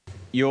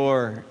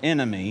your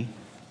enemy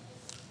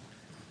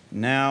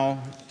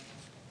now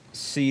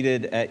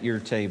seated at your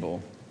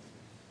table.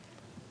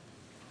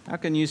 How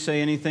can you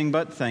say anything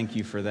but thank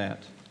you for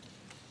that?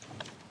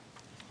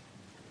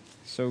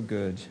 So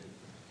good.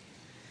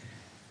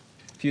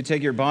 If you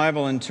take your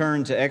Bible and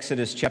turn to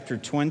Exodus chapter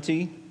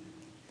 20.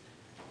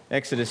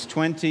 Exodus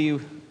 20.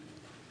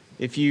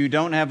 If you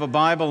don't have a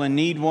Bible and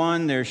need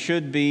one, there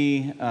should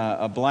be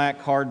a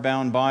black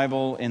hardbound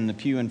Bible in the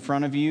pew in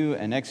front of you,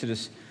 and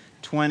Exodus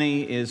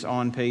 20 is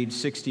on page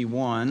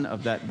 61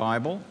 of that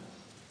Bible.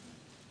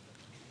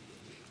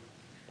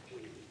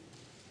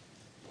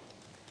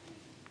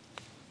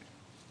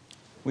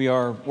 We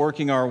are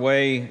working our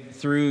way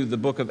through the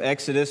book of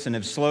Exodus and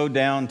have slowed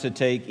down to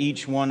take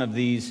each one of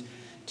these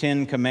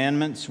 10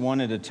 commandments one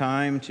at a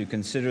time to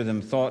consider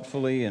them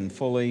thoughtfully and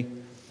fully.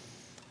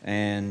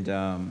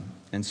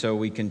 And so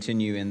we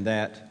continue in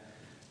that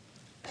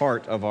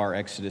part of our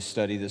Exodus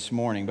study this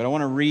morning. But I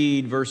want to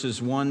read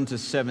verses 1 to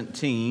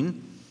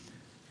 17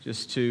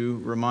 just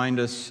to remind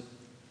us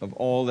of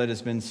all that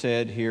has been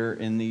said here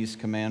in these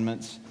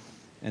commandments,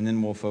 and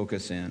then we'll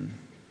focus in.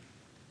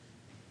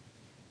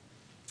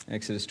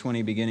 Exodus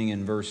 20, beginning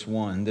in verse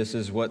 1. This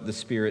is what the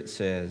Spirit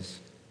says.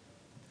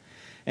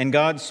 And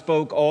God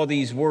spoke all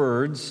these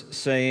words,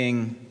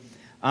 saying,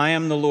 I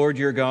am the Lord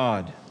your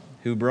God,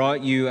 who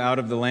brought you out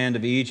of the land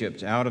of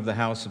Egypt, out of the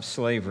house of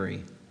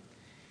slavery.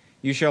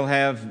 You shall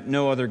have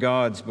no other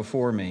gods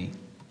before me.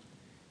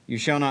 You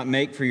shall not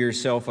make for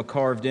yourself a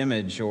carved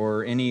image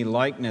or any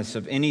likeness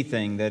of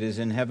anything that is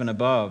in heaven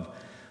above,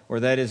 or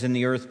that is in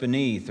the earth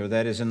beneath, or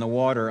that is in the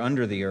water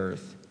under the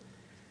earth.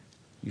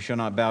 You shall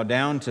not bow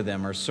down to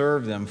them or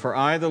serve them, for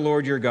I, the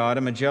Lord your God,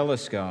 am a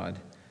jealous God,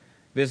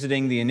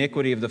 visiting the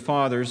iniquity of the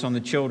fathers on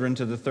the children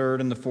to the third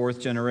and the fourth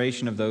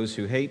generation of those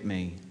who hate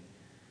me,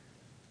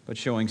 but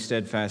showing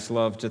steadfast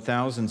love to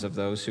thousands of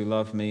those who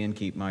love me and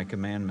keep my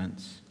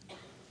commandments.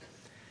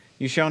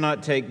 You shall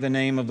not take the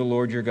name of the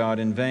Lord your God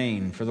in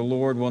vain, for the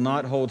Lord will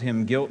not hold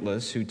him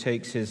guiltless who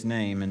takes his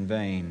name in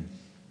vain.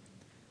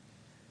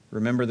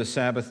 Remember the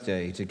Sabbath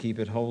day to keep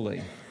it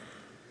holy.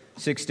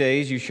 6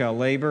 days you shall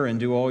labor and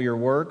do all your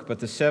work, but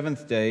the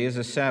seventh day is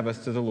a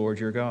Sabbath to the Lord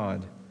your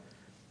God.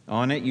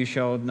 On it you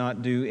shall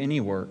not do any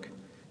work,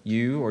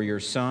 you or your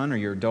son or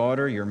your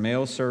daughter, your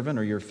male servant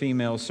or your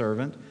female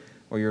servant,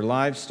 or your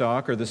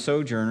livestock or the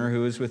sojourner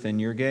who is within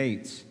your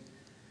gates.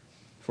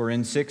 For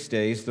in 6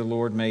 days the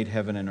Lord made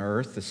heaven and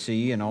earth, the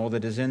sea and all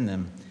that is in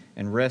them,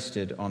 and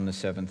rested on the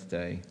seventh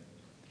day.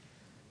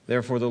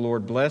 Therefore the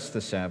Lord blessed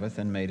the Sabbath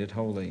and made it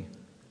holy.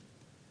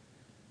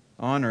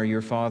 Honor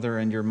your father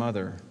and your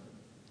mother,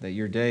 that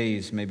your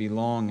days may be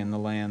long in the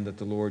land that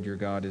the Lord your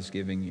God is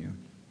giving you.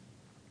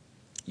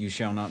 You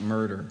shall not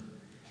murder.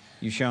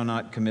 You shall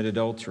not commit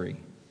adultery.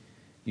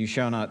 You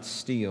shall not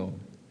steal.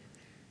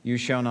 You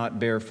shall not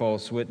bear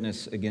false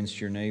witness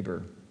against your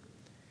neighbor.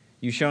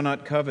 You shall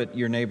not covet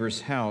your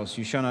neighbor's house.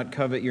 You shall not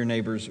covet your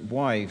neighbor's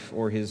wife,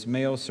 or his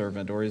male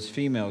servant, or his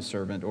female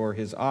servant, or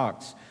his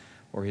ox,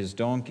 or his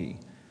donkey,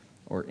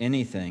 or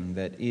anything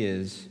that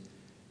is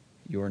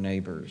your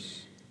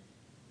neighbor's.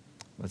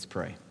 Let's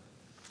pray.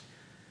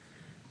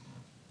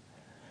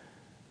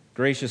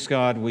 Gracious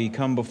God, we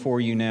come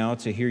before you now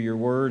to hear your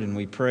word, and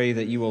we pray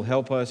that you will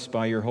help us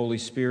by your Holy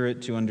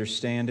Spirit to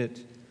understand it,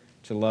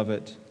 to love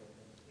it,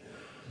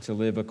 to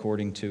live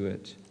according to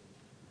it.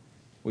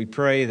 We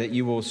pray that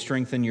you will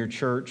strengthen your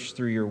church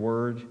through your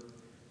word.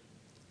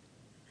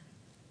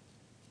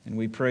 And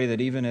we pray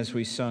that even as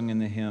we sung in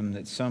the hymn,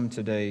 that some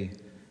today,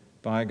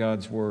 by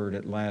God's word,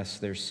 at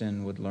last their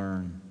sin would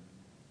learn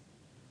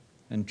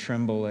and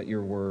tremble at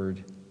your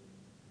word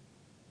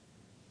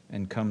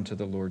and come to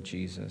the Lord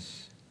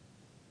Jesus.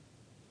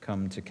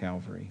 Come to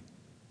Calvary.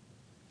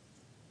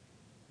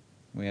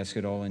 We ask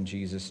it all in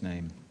Jesus'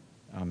 name.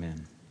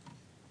 Amen.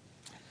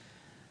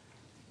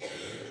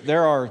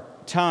 There are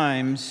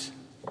times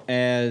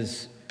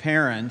as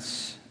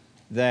parents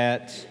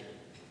that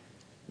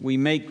we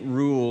make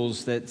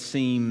rules that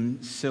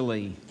seem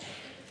silly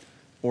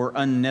or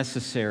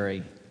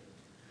unnecessary.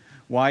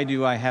 Why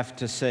do I have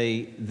to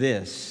say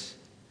this?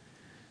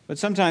 But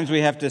sometimes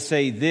we have to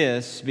say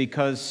this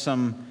because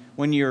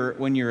when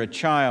you're a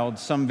child,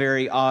 some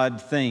very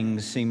odd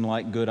things seem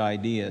like good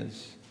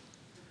ideas.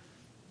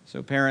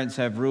 So parents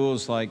have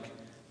rules like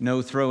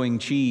no throwing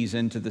cheese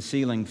into the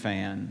ceiling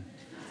fan.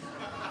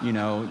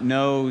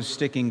 No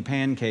sticking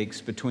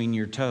pancakes between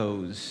your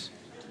toes.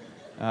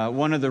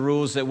 One of the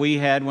rules that we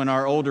had when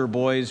our older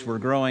boys were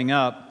growing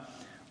up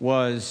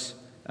was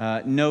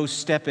no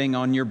stepping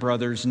on your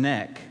brother's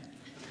neck.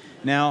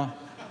 Now,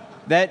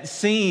 that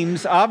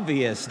seems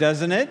obvious,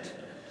 doesn't it?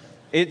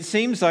 It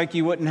seems like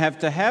you wouldn't have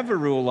to have a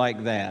rule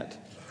like that.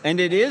 And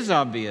it is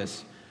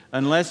obvious,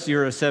 unless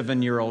you're a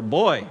 7-year-old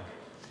boy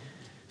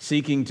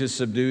seeking to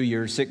subdue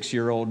your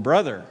 6-year-old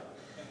brother.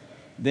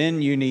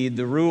 Then you need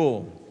the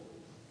rule.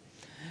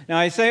 Now,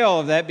 I say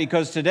all of that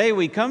because today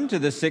we come to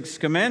the 6th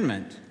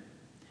commandment.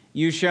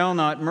 You shall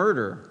not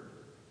murder.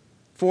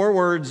 4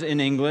 words in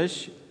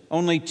English,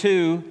 only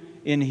 2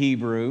 in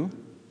Hebrew.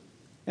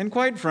 And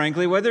quite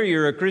frankly, whether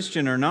you're a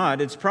Christian or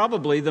not, it's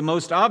probably the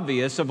most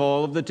obvious of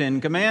all of the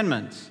 10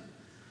 Commandments.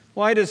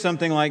 Why does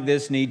something like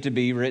this need to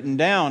be written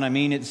down? I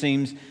mean, it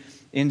seems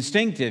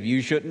instinctive.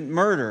 You shouldn't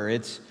murder.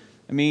 It's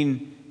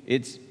mean,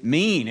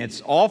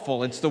 it's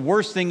awful. It's the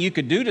worst thing you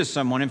could do to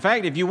someone. In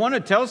fact, if you want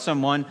to tell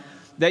someone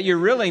that you're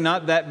really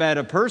not that bad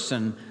a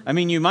person, I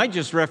mean, you might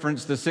just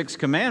reference the 6th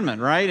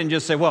commandment, right? And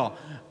just say, well,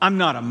 I'm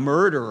not a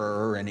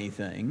murderer or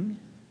anything.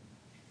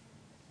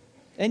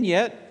 And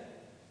yet,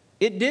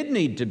 it did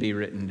need to be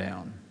written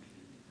down.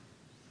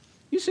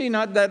 You see,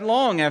 not that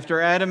long after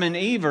Adam and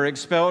Eve are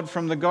expelled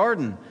from the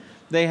garden,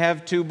 they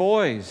have 2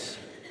 boys.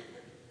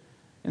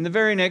 And the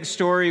very next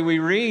story we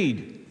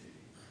read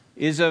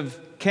is of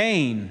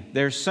Cain,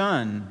 their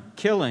son,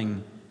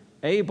 killing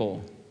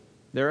Abel,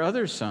 their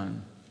other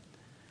son.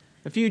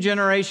 A few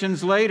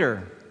generations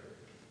later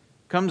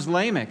comes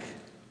Lamech.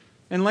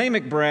 And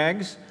Lamech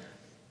brags,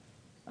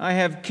 I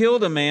have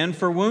killed a man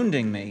for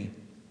wounding me,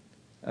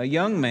 a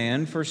young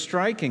man for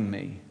striking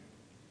me.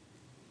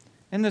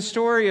 And the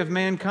story of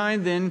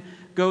mankind then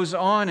goes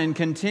on and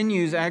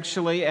continues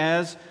actually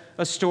as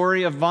a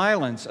story of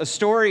violence, a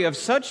story of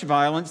such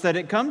violence that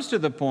it comes to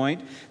the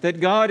point that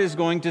God is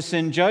going to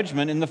send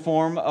judgment in the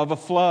form of a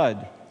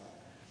flood.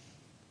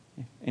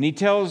 And he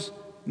tells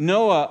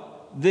Noah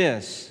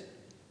this,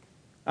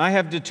 I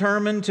have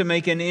determined to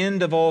make an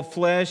end of all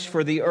flesh,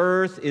 for the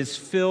earth is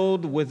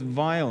filled with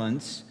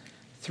violence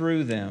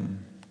through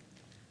them.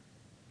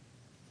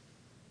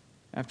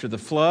 After the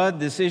flood,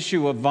 this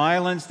issue of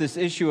violence, this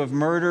issue of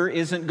murder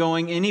isn't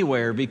going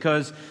anywhere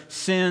because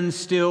sin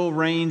still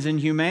reigns in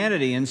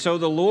humanity. And so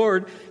the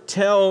Lord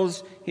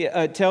tells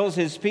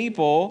his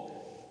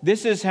people,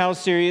 this is how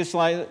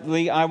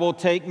seriously I will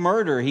take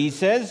murder. He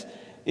says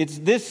it's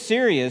this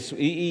serious.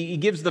 He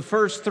gives the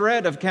first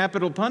threat of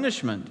capital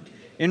punishment.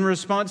 In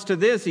response to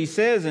this, he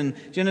says in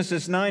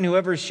Genesis 9,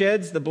 whoever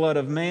sheds the blood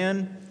of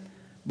man,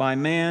 by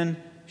man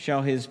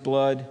shall his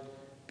blood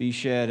be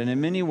shed. And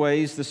in many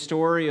ways, the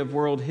story of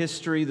world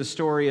history, the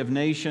story of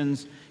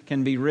nations,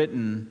 can be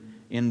written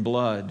in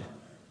blood.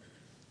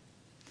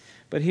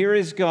 But here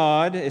is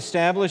God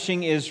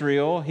establishing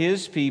Israel,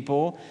 his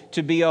people,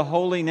 to be a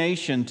holy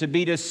nation, to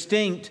be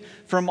distinct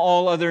from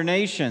all other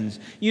nations.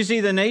 You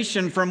see, the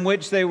nation from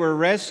which they were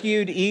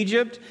rescued,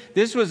 Egypt,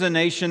 this was a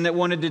nation that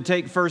wanted to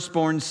take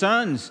firstborn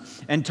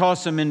sons and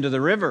toss them into the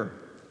river.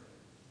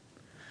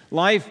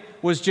 Life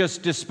was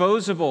just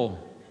disposable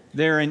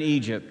there in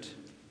Egypt.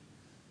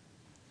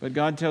 But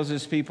God tells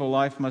his people,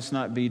 life must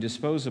not be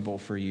disposable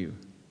for you.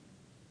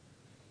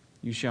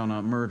 You shall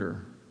not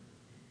murder.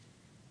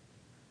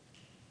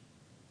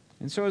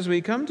 And so as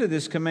we come to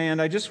this command,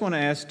 I just want to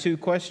ask 2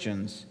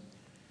 questions.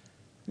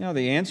 Now,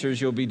 the answers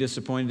you'll be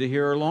disappointed to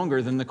hear are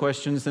longer than the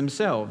questions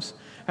themselves.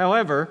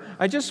 However,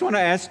 I just want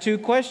to ask 2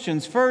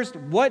 questions. First,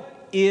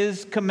 what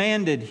is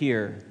commanded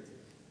here?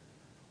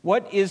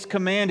 What is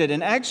commanded?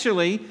 And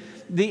actually,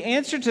 the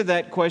answer to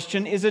that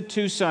question is a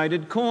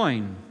 2-sided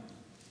coin.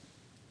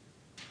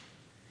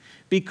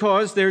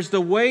 Because there's the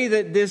way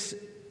that this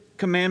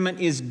commandment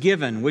is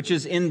given, which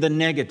is in the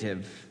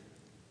negative.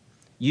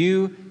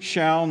 You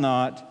shall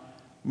not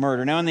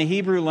murder. Now, in the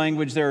Hebrew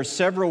language, there are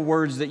several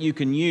words that you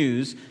can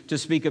use to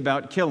speak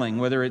about killing,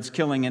 whether it's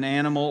killing an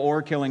animal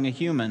or killing a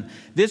human.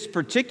 This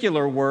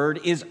particular word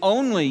is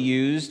only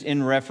used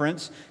in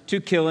reference to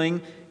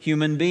killing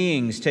human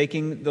beings,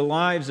 taking the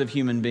lives of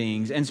human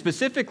beings. And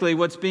specifically,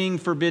 what's being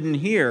forbidden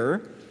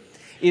here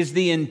is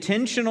the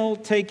intentional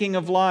taking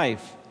of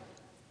life.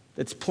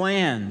 That's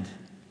planned,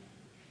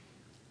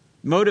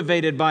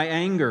 motivated by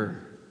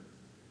anger,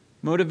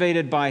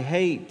 motivated by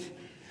hate.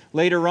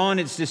 Later on,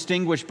 it's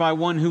distinguished by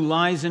one who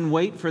lies in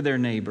wait for their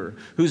neighbor,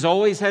 who's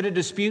always had a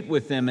dispute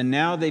with them, and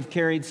now they've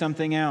carried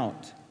something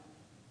out.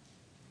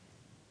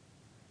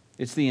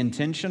 It's the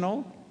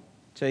intentional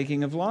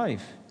taking of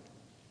life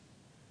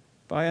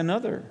by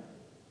another.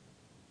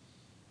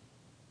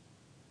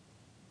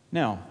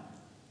 Now,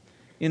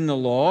 in the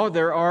law,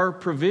 there are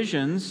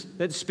provisions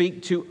that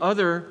speak to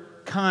other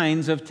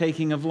kinds of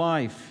taking of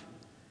life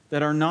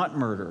that are not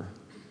murder.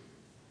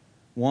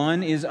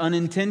 One is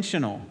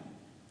unintentional.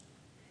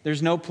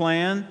 There's no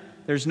plan,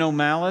 there's no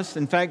malice.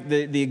 In fact,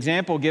 the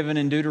example given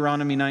in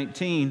Deuteronomy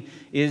 19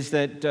 is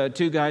that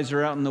 2 guys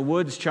are out in the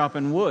woods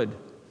chopping wood.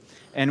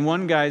 And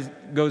one guy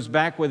goes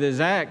back with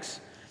his axe,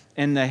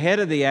 and the head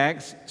of the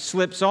axe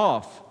slips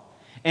off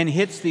and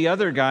hits the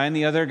other guy, and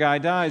the other guy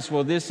dies.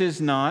 Well, this is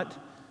not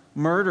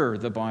murder,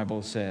 the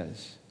Bible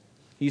says.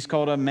 He's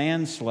called a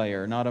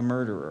manslayer, not a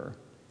murderer.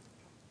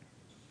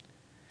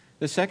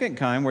 The second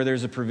kind where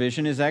there's a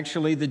provision is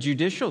actually the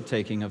judicial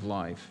taking of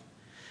life.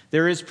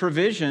 There is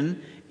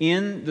provision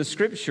in the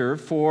Scripture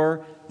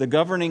for the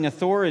governing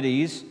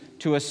authorities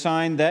to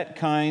assign that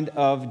kind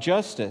of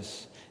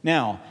justice.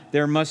 Now,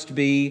 there must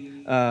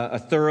be a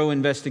thorough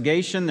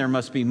investigation, there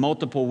must be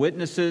multiple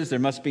witnesses, there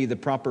must be the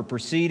proper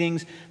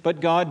proceedings,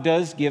 but God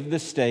does give the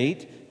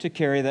state to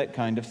carry that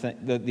kind of thing,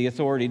 the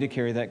authority to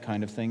carry that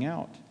kind of thing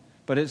out.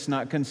 But it's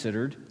not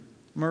considered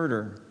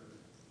murder.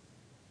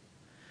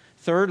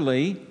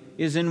 Thirdly,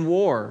 is in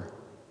war.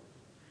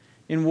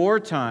 In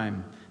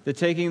wartime, the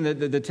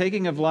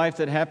taking of life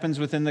that happens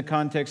within the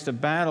context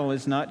of battle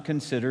is not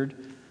considered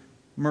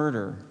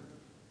murder.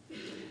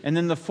 And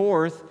then the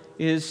fourth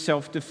is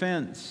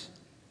self-defense.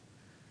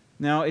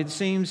 Now, it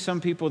seems some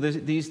people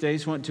these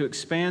days want to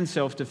expand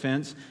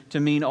self-defense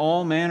to mean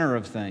all manner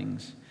of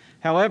things.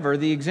 However,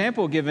 the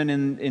example given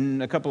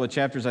in a couple of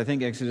chapters, I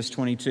think Exodus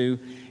 22,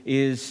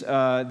 is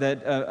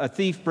that a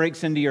thief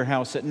breaks into your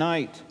house at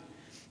night.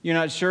 You're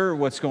not sure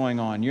what's going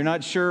on. You're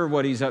not sure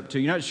what he's up to.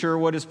 You're not sure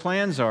what his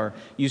plans are.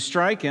 You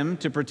strike him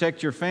to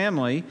protect your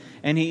family,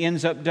 and he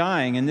ends up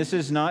dying. And this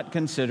is not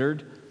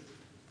considered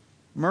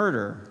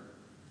murder.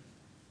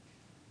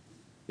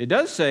 It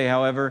does say,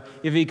 however,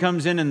 if he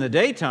comes in the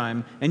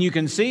daytime and you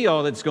can see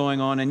all that's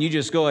going on and you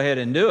just go ahead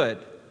and do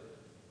it,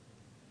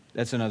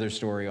 that's another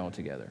story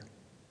altogether.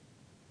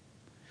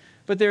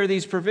 But there are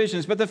these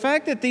provisions. But the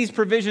fact that these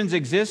provisions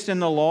exist in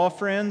the law,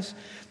 friends,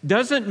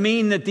 doesn't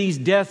mean that these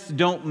deaths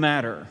don't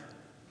matter.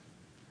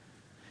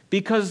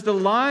 Because the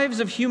lives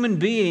of human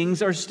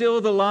beings are still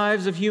the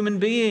lives of human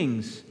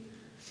beings.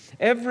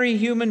 Every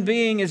human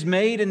being is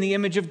made in the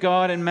image of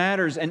God and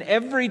matters. And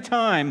every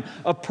time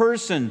a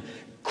person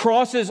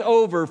crosses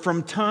over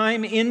from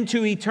time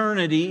into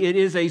eternity, it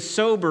is a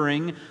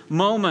sobering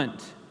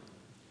moment.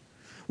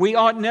 We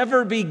ought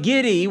never be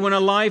giddy when a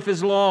life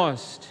is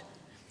lost,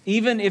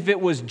 even if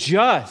it was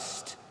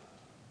just.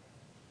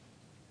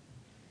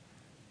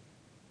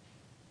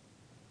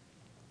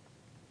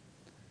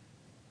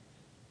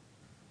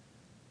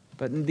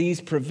 But in these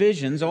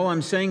provisions, all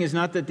I'm saying is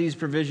not that these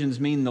provisions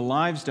mean the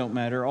lives don't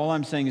matter. All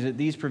I'm saying is that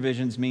these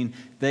provisions mean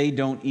they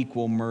don't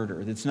equal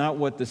murder. That's not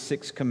what the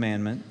sixth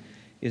commandment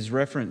is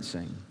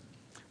referencing.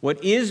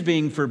 What is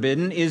being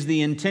forbidden is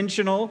the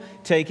intentional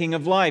taking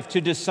of life, to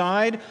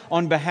decide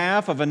on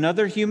behalf of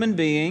another human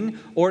being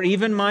or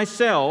even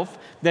myself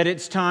that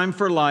it's time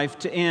for life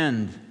to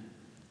end,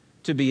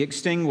 to be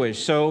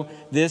extinguished. So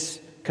this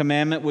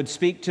commandment would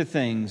speak to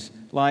things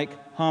like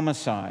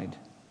homicide,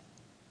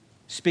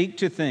 speak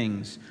to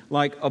things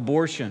like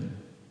abortion,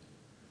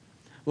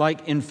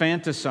 like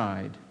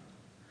infanticide,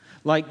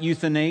 like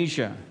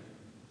euthanasia,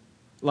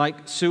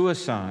 like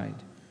suicide.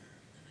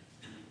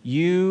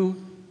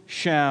 You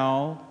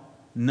shall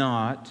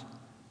not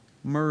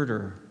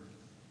murder.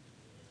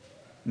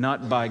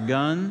 Not by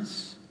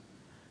guns,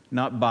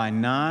 not by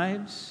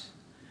knives,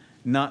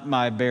 not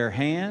by bare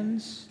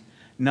hands,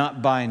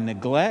 not by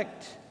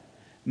neglect,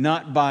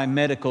 not by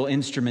medical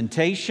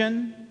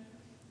instrumentation,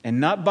 and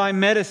not by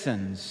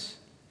medicines.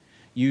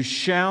 You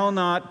shall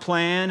not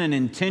plan and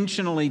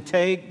intentionally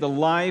take the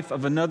life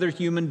of another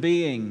human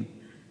being.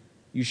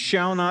 You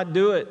shall not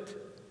do it.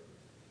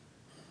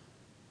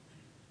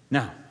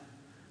 Now,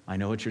 I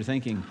know what you're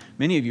thinking.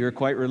 Many of you are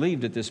quite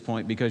relieved at this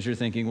point because you're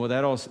thinking, well,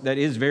 that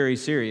is very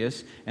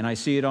serious, and I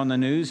see it on the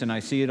news, and I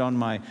see it on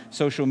my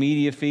social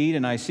media feed,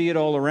 and I see it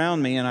all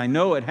around me, and I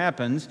know it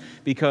happens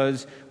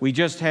because we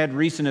just had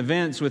recent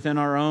events within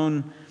our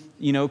own,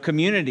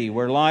 community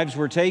where lives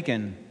were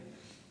taken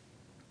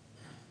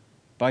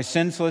by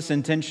senseless,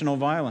 intentional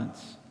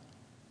violence.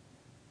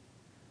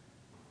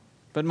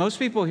 But most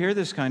people hear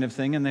this kind of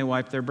thing and they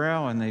wipe their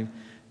brow and they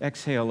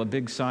exhale a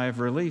big sigh of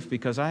relief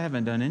because I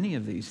haven't done any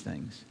of these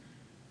things.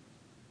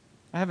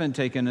 I haven't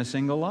taken a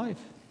single life.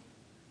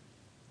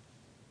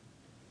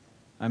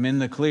 I'm in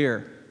the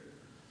clear.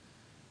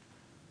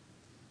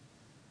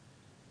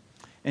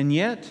 And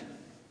yet,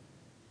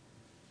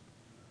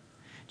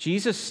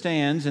 Jesus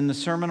stands in the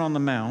Sermon on the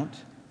Mount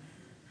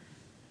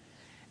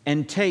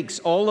and takes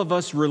all of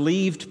us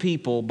relieved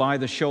people by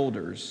the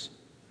shoulders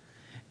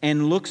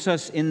and looks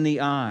us in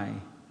the eye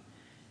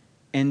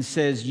and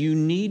says, you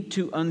need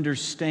to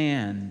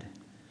understand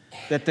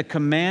that the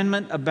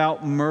commandment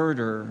about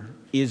murder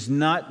is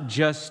not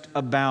just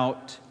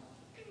about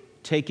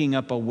taking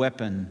up a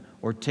weapon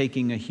or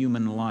taking a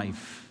human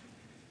life.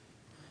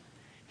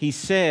 He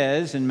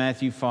says in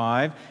Matthew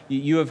 5,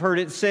 you have heard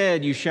it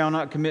said, you shall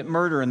not commit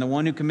murder, and the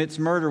one who commits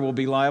murder will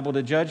be liable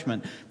to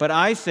judgment. But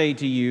I say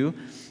to you,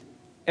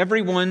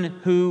 everyone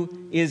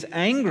who is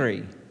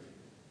angry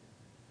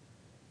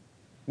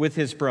with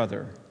his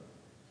brother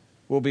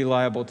will be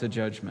liable to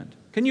judgment.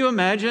 Can you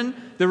imagine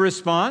the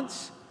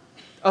response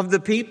of the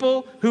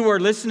people who are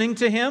listening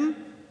to him?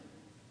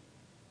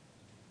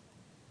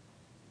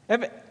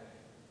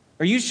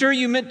 Are you sure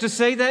you meant to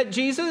say that,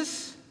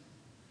 Jesus?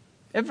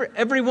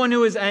 Everyone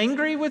who is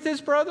angry with his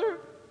brother?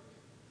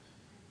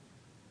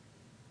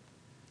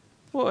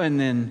 Well, and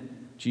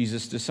then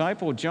Jesus'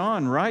 disciple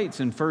John writes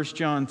in 1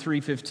 John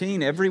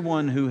 3:15,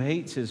 everyone who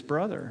hates his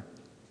brother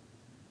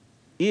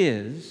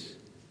is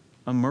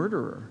a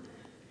murderer.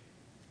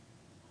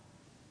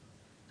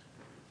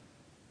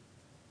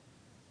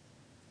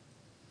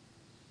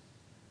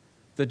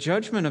 The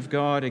judgment of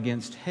God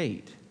against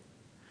hate,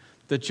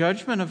 the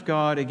judgment of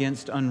God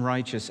against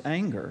unrighteous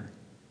anger,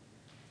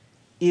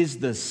 is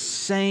the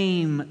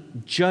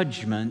same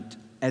judgment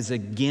as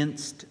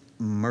against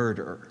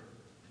murder.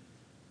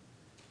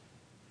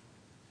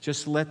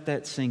 Just let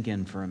that sink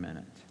in for a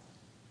minute.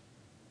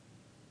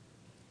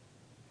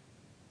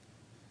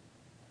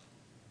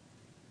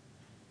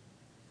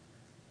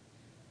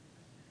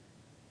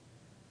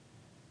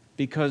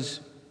 Because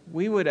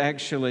we would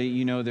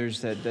actually, there's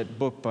that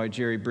book by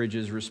Jerry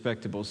Bridges,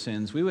 Respectable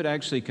Sins. We would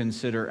actually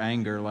consider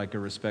anger like a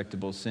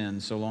respectable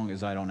sin so long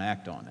as I don't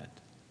act on it.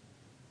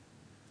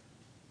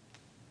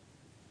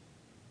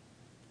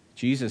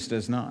 Jesus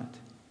does not.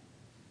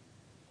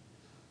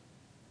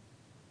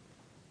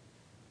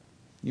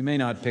 You may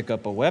not pick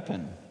up a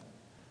weapon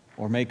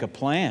or make a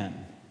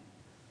plan,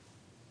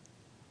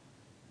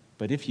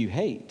 but if you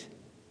hate,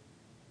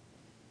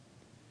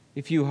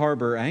 if you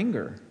harbor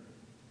anger,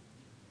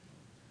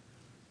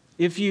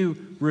 if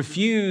you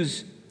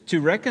refuse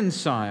to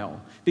reconcile,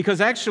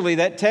 because actually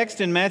that text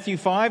in Matthew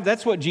 5,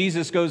 that's what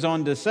Jesus goes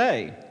on to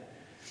say.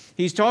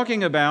 He's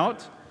talking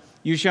about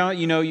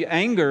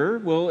anger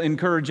will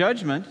incur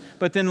judgment,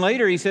 but then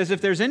later he says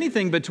if there's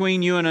anything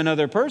between you and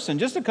another person,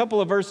 just a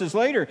couple of verses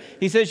later,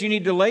 he says you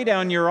need to lay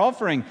down your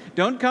offering.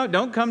 Don't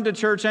come to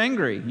church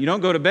angry. You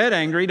don't go to bed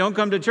angry. Don't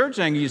come to church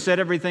angry. You set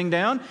everything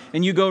down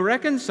and you go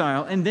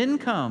reconcile and then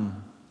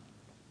come.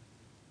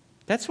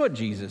 That's what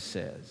Jesus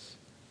says.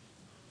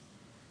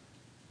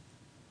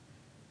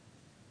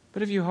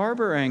 But if you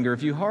harbor anger,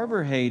 if you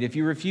harbor hate, if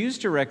you refuse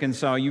to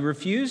reconcile, you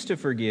refuse to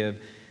forgive,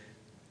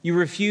 you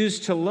refuse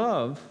to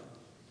love,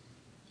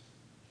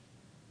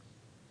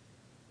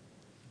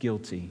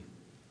 guilty.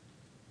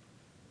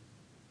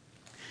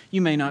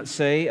 You may not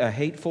say a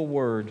hateful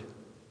word.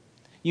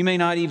 You may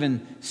not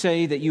even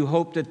say that you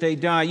hope that they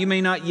die. You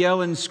may not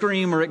yell and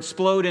scream or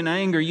explode in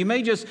anger. You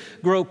may just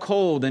grow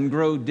cold and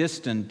grow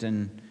distant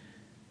and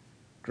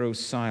grow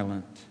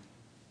silent.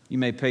 You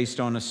may paste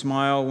on a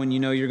smile when you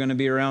know you're going to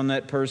be around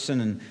that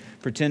person and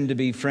pretend to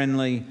be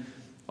friendly,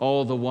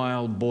 all the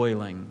while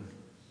boiling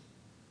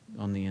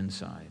on the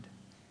inside.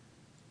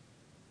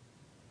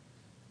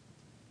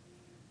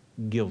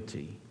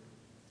 Guilty.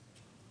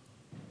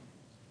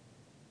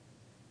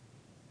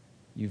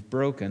 You've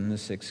broken the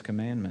sixth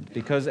commandment,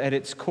 because at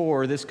its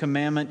core, this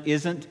commandment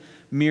isn't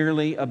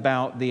merely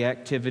about the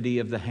activity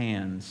of the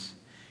hands.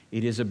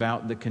 It is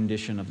about the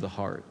condition of the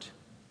heart.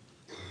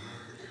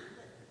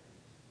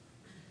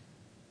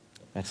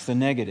 That's the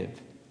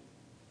negative.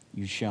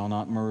 You shall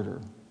not murder.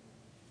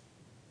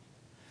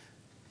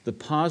 The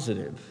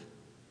positive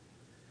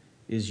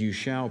is you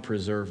shall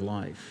preserve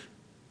life.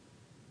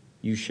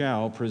 You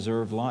shall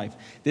preserve life.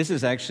 This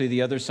is actually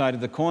the other side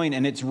of the coin,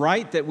 and it's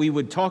right that we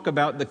would talk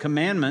about the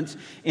commandments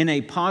in a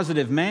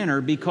positive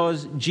manner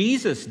because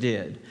Jesus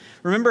did.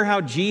 Remember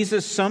how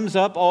Jesus sums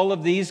up all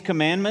of these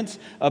commandments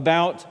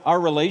about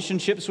our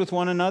relationships with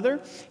one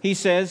another? He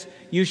says,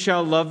 you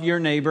shall love your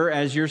neighbor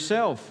as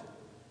yourself.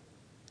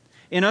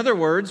 In other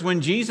words, when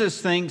Jesus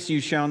thinks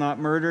you shall not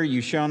murder, you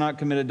shall not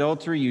commit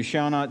adultery, you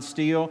shall not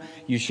steal,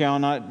 you shall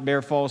not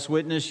bear false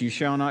witness, you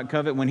shall not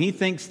covet, when he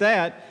thinks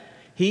that,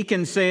 he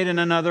can say it in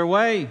another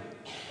way.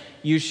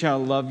 You shall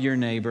love your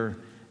neighbor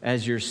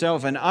as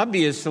yourself. And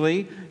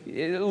obviously,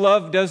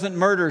 love doesn't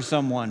murder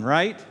someone,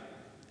 right?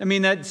 I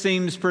mean, that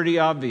seems pretty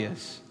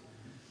obvious.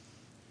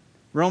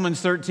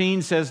 Romans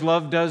 13 says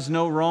love does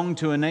no wrong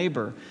to a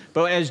neighbor.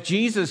 But as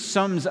Jesus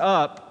sums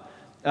up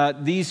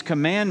these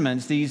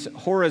commandments, these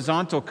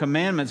horizontal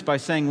commandments, by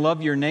saying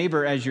love your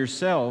neighbor as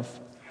yourself,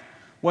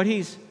 what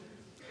he's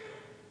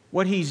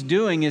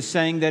doing is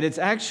saying that it's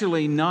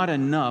actually not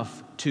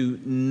enough to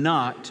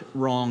not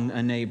wrong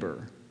a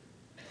neighbor.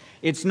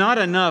 It's not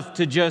enough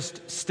to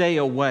just stay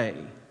away.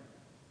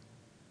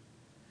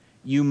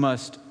 You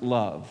must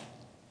love.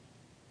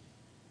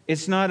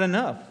 It's not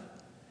enough.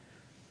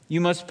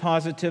 You must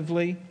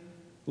positively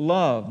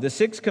love. The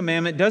sixth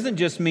commandment doesn't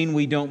just mean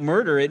we don't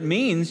murder. It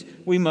means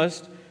we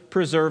must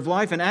preserve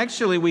life. And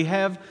actually, we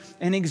have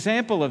an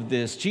example of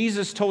this.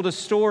 Jesus told a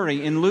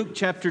story in Luke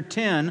chapter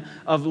 10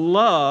 of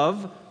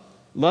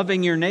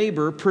loving your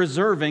neighbor,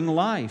 preserving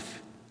life.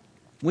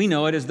 We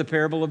know it as the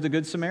parable of the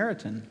Good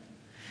Samaritan.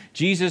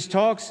 Jesus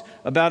talks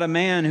about a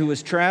man who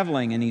was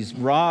traveling and he's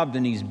robbed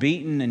and he's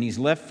beaten and he's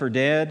left for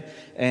dead.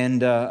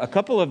 And a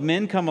couple of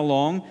men come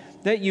along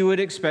that you would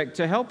expect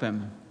to help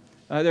him.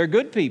 They're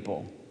good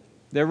people.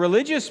 They're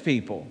religious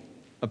people,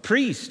 a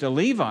priest, a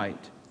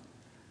Levite.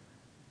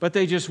 But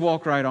they just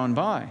walk right on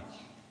by.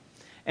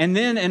 And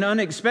then an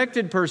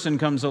unexpected person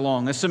comes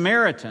along, a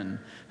Samaritan,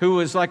 who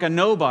was like a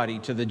nobody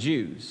to the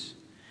Jews.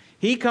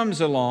 He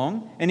comes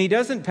along, and he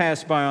doesn't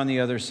pass by on the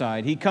other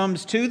side. He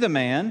comes to the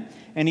man,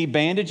 and he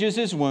bandages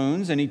his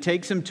wounds, and he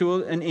takes him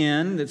to an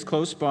inn that's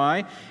close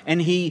by,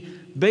 and he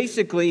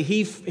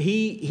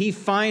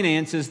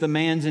finances the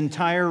man's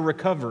entire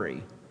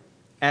recovery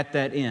at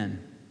that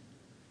inn.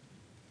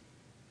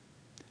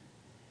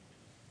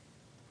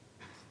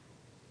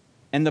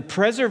 And the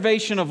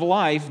preservation of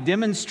life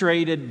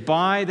demonstrated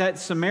by that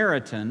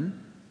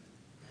Samaritan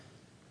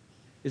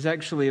is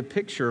actually a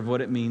picture of what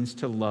it means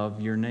to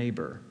love your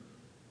neighbor.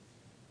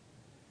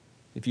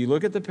 If you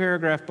look at the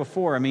paragraph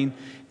before,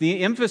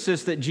 the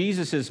emphasis that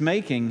Jesus is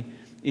making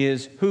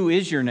is, who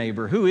is your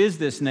neighbor? Who is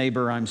this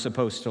neighbor I'm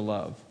supposed to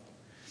love?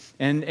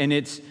 And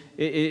it's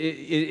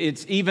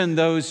even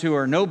those who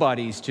are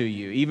nobodies to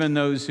you, even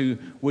those who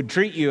would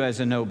treat you as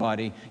a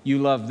nobody, you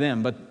love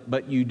them,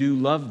 but you do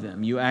love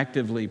them. You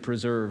actively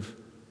preserve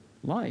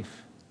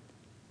life.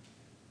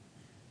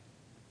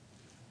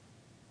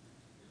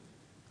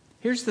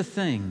 Here's the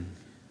thing.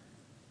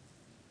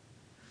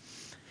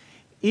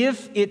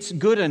 If it's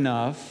good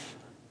enough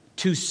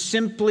to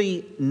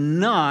simply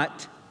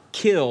not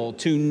kill,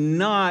 to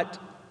not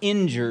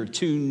injure,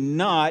 to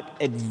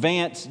not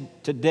advance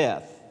to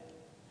death,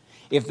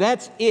 if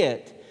that's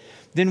it,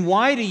 then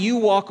why do you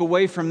walk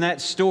away from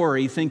that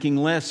story thinking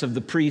less of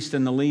the priest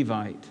and the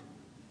Levite?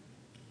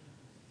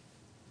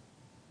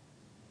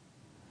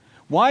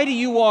 Why do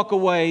you walk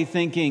away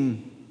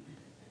thinking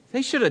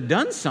they should have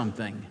done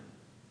something?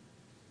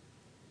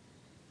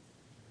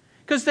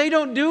 Because they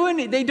don't do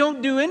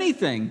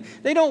anything.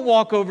 They don't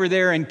walk over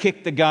there and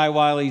kick the guy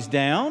while he's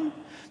down.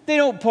 They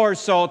don't pour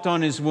salt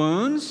on his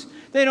wounds.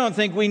 They don't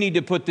think we need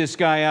to put this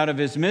guy out of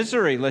his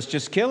misery. Let's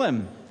just kill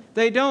him.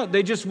 They don't.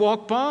 They just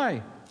walk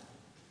by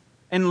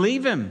and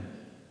leave him.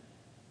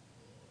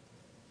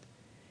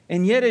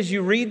 And yet, as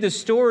you read the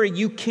story,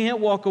 you can't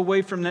walk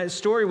away from that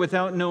story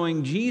without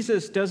knowing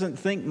Jesus doesn't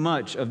think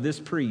much of this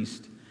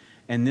priest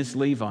and this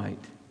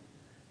Levite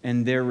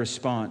and their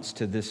response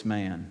to this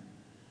man.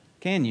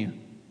 Can you?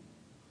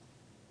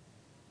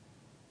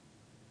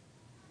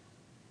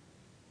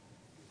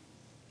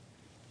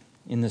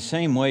 In the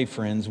same way,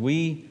 friends,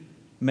 we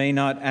may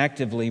not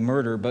actively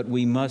murder, but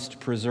we must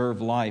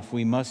preserve life.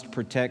 We must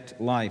protect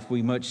life.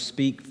 We must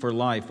speak for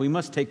life. We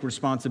must take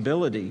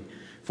responsibility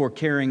for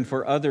caring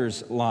for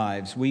others'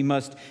 lives. We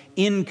must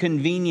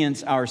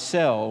inconvenience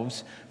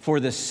ourselves for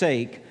the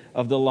sake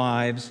of the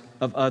lives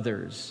of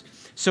others.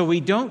 So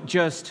we don't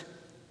just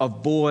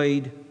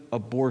avoid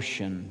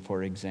abortion,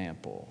 for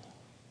example.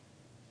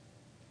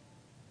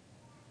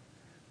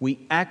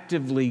 We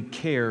actively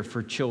care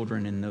for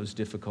children in those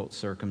difficult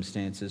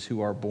circumstances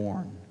who are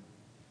born.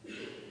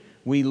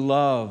 We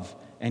love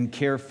and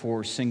care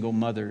for single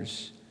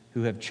mothers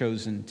who have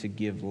chosen to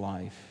give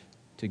life,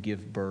 to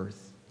give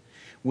birth.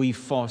 We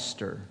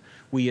foster,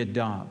 we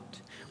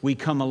adopt, we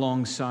come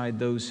alongside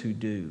those who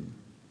do.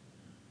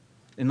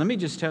 And let me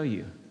just tell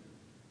you,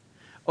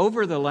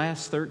 over the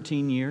last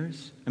 13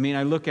 years,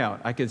 I look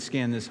out, I could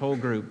scan this whole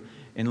group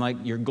and like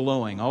you're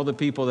glowing. All the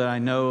people that I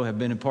know have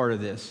been a part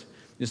of this.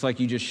 It's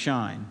like you just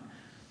shine.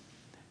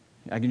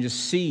 I can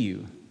just see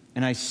you.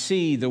 And I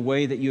see the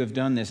way that you have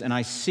done this. And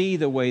I see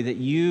the way that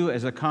you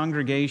as a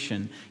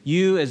congregation,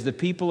 you as the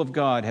people of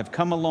God have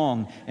come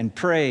along and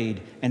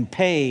prayed and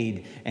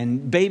paid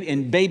and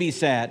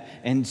babysat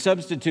and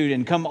substituted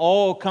and come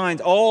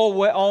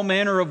all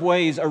manner of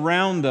ways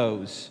around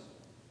those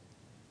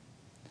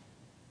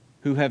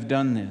who have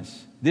done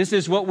this. This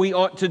is what we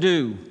ought to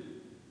do.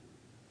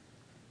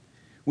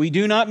 We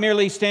do not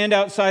merely stand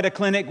outside a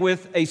clinic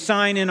with a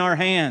sign in our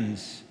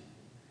hands.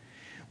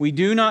 We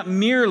do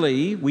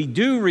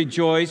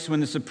rejoice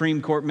when the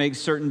Supreme Court makes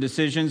certain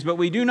decisions, but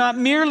we do not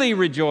merely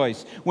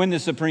rejoice when the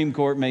Supreme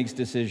Court makes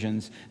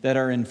decisions that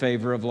are in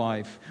favor of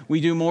life.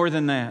 We do more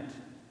than that.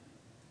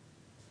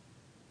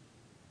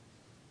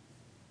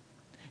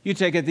 You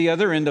take it the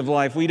other end of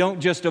life. We don't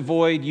just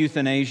avoid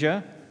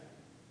euthanasia.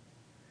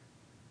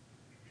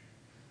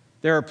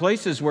 There are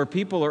places where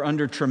people are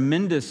under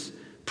tremendous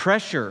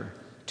pressure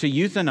to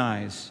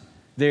euthanize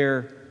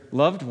their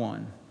loved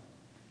one.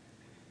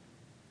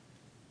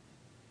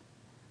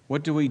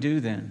 What do we do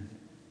then?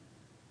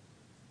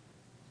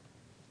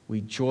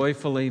 We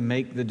joyfully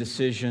make the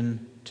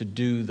decision to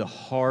do the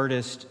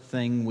hardest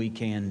thing we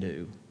can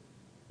do,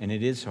 and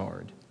it is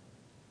hard,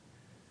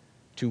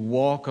 to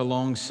walk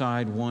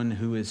alongside one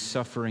who is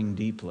suffering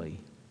deeply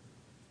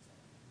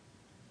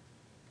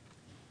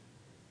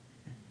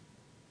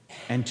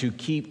and to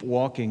keep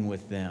walking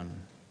with them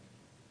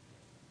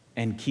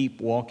and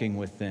keep walking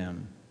with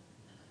them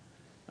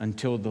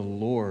until the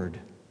Lord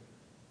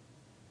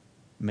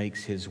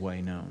makes His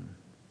way known.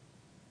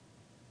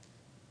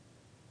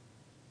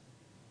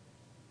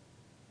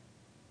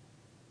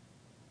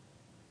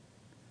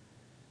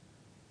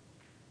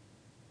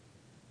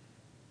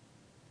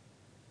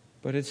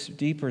 But it's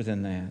deeper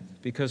than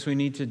that, because we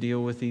need to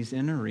deal with these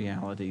inner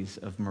realities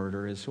of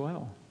murder as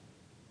well.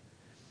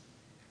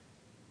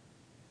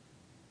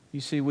 You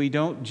see, we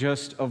don't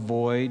just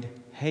avoid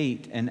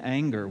hate and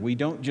anger. We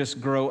don't just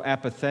grow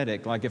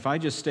apathetic. Like if I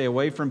just stay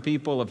away from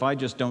people, if I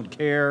just don't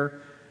care,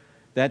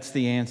 that's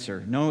the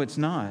answer. No, it's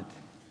not.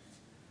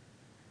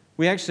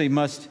 We actually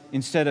must,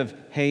 instead of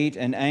hate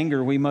and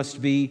anger, we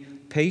must be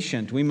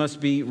patient. We must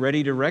be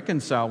ready to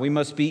reconcile. We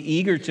must be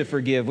eager to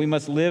forgive. We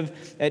must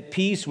live at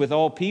peace with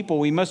all people.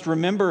 We must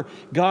remember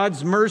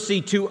God's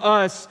mercy to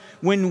us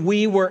when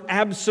we were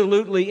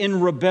absolutely in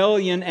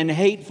rebellion and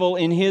hateful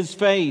in His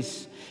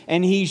face.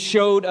 And He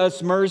showed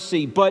us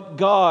mercy. But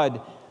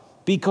God,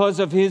 because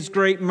of His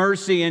great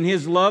mercy and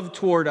His love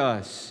toward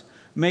us,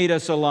 made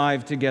us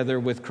alive together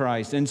with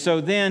Christ. And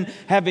so then,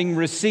 having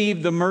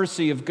received the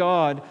mercy of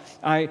God,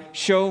 I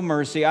show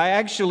mercy. I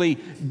actually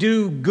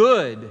do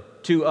good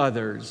to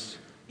others,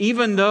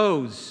 even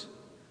those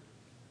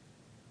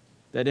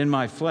that in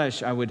my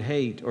flesh I would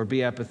hate or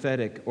be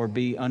apathetic or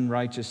be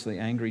unrighteously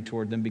angry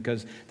toward them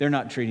because they're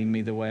not treating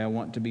me the way I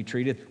want to be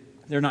treated.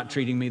 They're not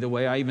treating me the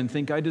way I even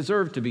think I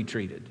deserve to be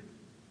treated.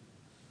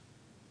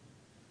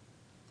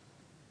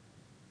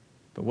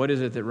 But what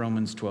is it that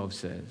Romans 12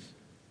 says?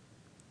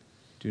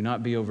 Do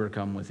not be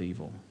overcome with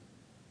evil.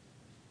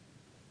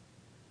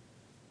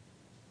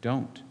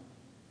 Don't.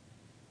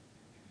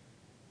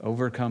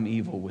 Overcome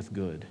evil with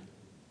good.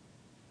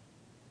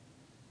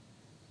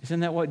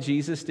 Isn't that what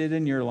Jesus did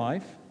in your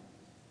life?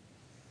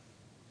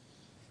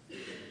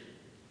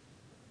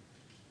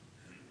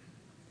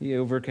 He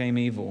overcame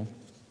evil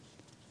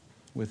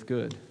with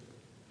good.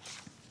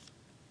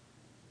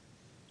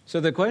 So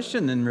the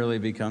question then really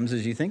becomes,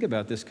 as you think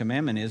about this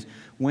commandment, is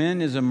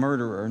when is a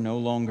murderer no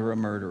longer a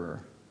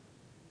murderer?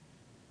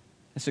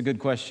 That's a good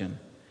question.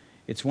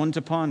 It's one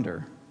to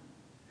ponder.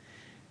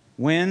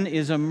 When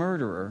is a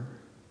murderer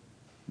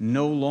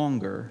no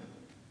longer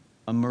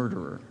a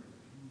murderer?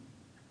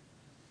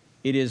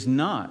 It is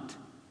not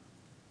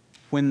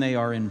when they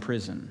are in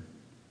prison.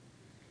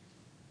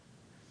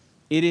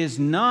 It is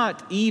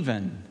not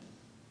even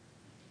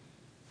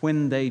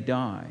when they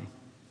die,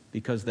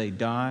 because they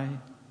die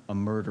a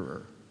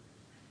murderer.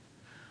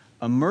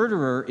 A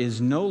murderer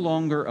is no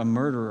longer a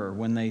murderer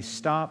when they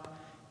stop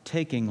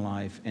taking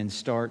life and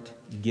start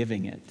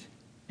giving it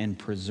and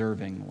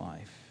preserving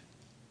life.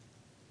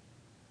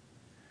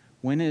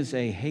 When is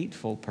a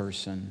hateful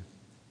person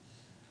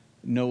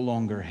no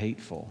longer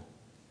hateful?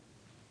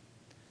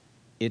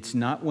 It's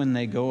not when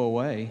they go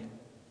away.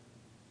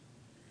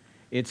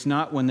 It's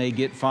not when they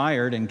get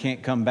fired and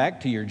can't come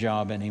back to your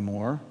job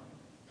anymore.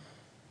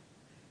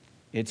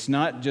 It's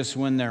not just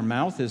when their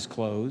mouth is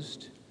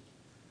closed.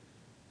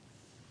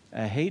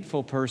 A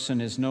hateful person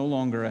is no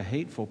longer a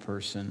hateful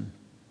person.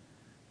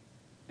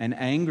 An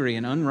angry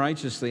and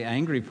unrighteously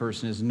angry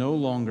person is no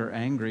longer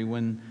angry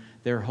when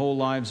their whole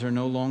lives are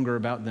no longer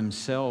about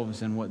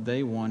themselves and what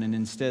they want, and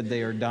instead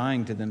they are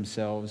dying to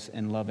themselves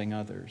and loving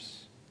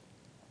others.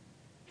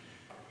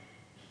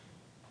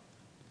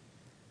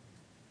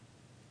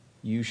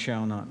 You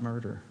shall not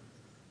murder.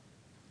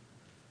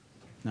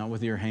 Not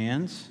with your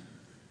hands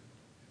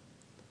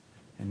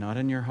and not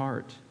in your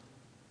heart.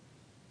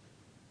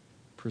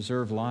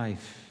 Preserve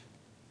life.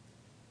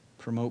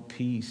 Promote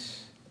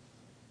peace.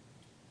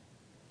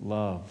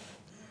 Love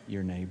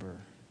your neighbor.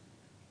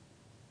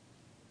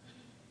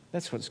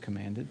 That's what's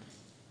commanded.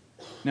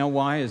 Now,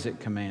 why is it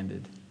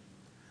commanded?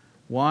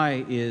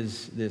 Why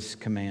is this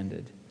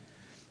commanded?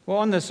 Well,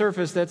 on the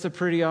surface, that's a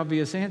pretty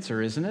obvious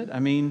answer, isn't it? I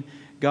mean,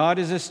 God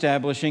is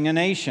establishing a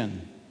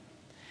nation.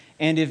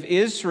 And if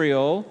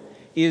Israel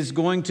is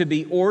going to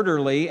be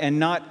orderly and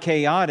not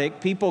chaotic,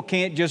 people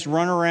can't just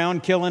run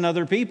around killing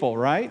other people,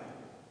 right?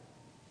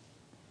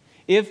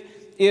 If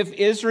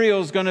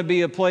Israel is going to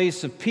be a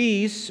place of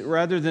peace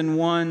rather than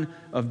one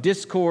of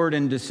discord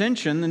and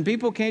dissension, then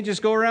people can't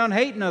just go around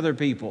hating other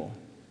people.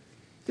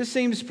 This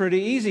seems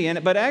pretty easy,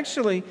 but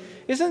actually,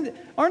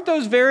 aren't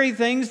those very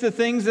things the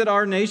things that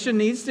our nation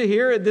needs to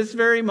hear at this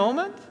very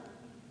moment?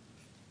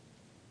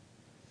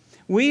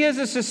 We as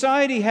a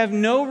society have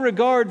no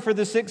regard for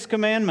the sixth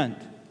commandment.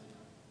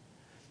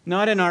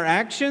 Not in our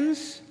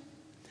actions,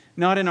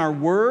 not in our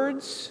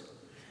words,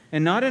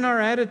 and not in our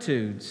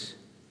attitudes.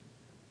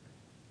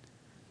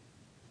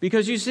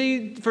 Because you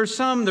see, for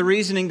some, the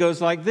reasoning goes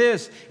like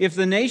this: if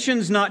the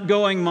nation's not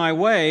going my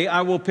way,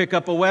 I will pick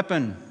up a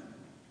weapon.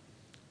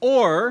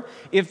 Or,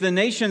 if the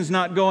nation's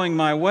not going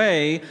my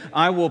way,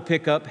 I will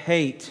pick up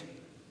hate.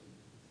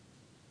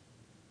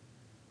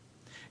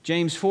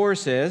 James 4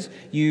 says,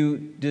 you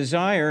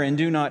desire and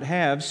do not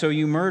have, so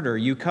you murder.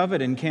 You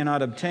covet and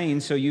cannot obtain,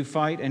 so you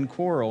fight and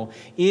quarrel.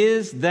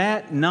 Is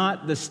that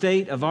not the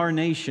state of our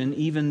nation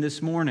even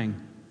this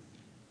morning?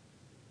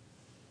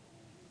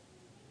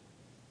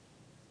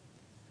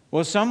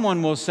 Well,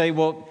 someone will say,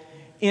 well,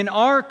 in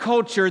our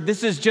culture,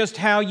 this is just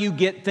how you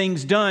get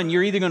things done.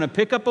 You're either going to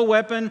pick up a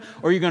weapon,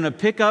 or you're going to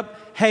pick up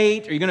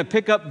hate, or you're going to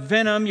pick up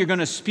venom. You're going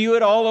to spew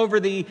it all over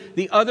the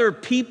other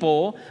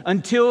people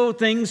until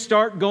things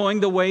start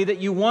going the way that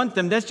you want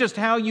them. That's just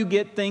how you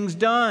get things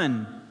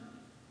done.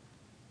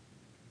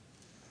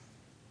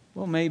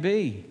 Well,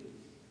 maybe.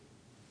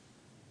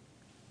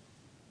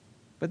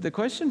 But the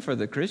question for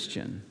the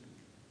Christian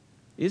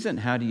isn't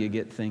how do you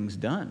get things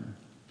done?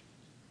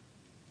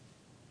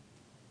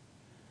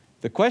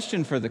 The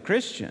question for the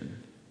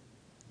Christian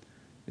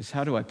is,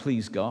 how do I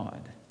please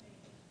God?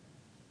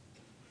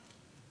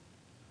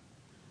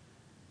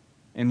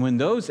 And when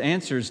those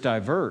answers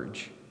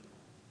diverge,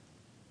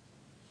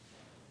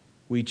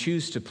 we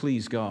choose to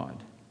please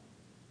God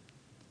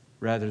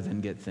rather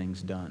than get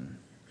things done.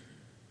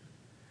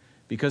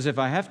 Because if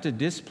I have to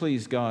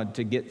displease God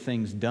to get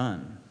things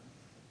done,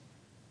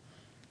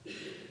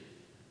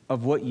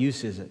 of what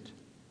use is it?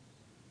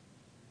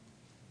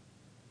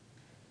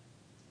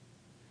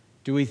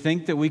 Do we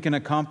think that we can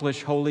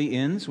accomplish holy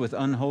ends with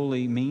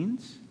unholy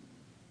means?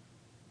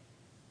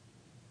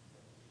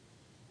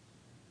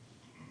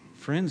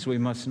 Friends, we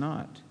must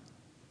not.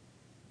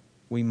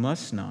 We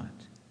must not.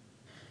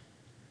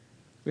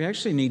 We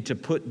actually need to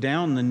put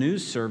down the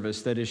news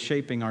service that is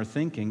shaping our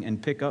thinking and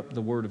pick up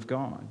the Word of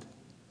God.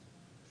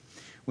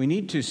 We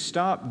need to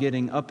stop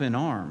getting up in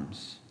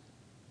arms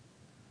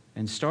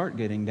and start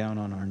getting down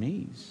on our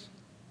knees.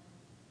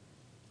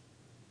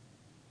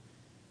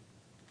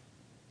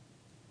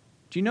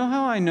 Do you know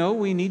how I know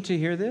we need to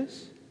hear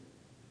this?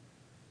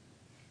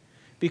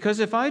 Because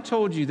if I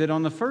told you that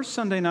on the first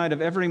Sunday night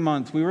of every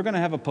month we were going to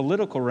have a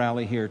political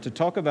rally here to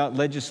talk about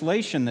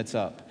legislation that's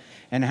up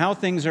and how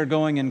things are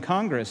going in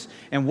Congress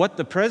and what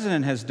the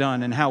president has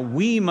done and how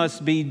we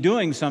must be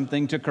doing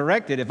something to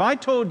correct it. If I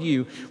told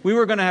you we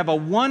were going to have a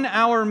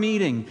 1-hour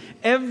meeting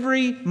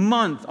every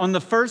month on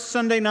the first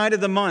Sunday night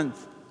of the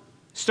month,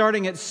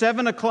 starting at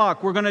 7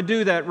 o'clock, we're going to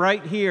do that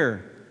right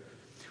here.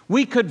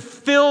 We could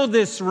fill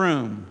this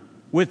room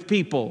with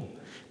people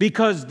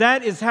because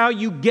that is how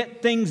you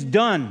get things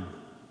done.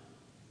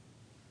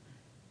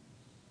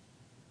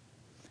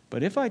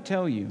 But if I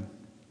tell you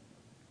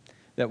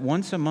that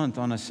once a month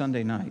on a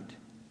Sunday night,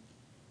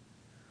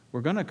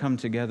 we're going to come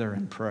together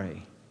and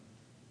pray,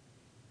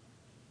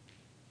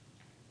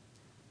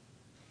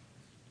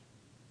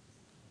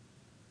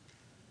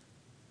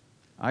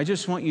 I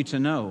just want you to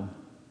know,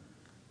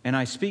 and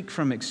I speak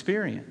from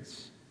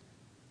experience,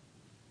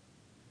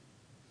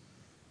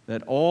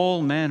 that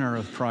all manner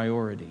of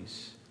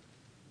priorities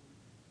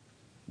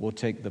will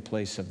take the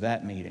place of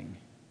that meeting.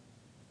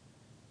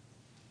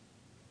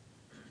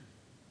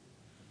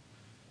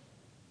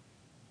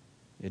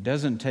 It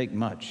doesn't take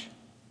much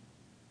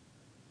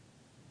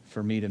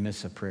for me to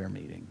miss a prayer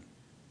meeting.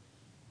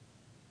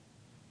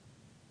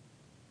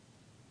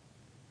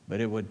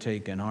 But it would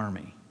take an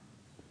army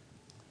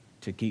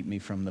to keep me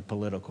from the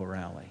political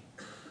rally.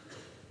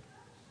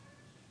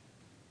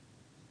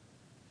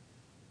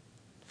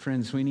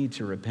 Friends, we need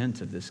to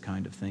repent of this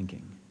kind of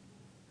thinking.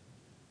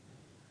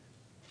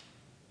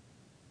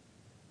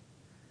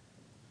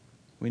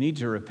 We need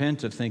to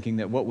repent of thinking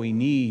that what we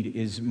need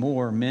is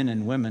more men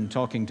and women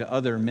talking to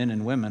other men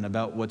and women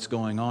about what's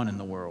going on in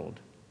the world.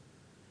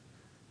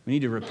 We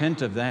need to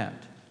repent of that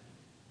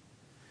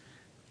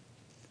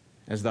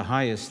as the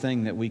highest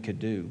thing that we could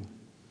do.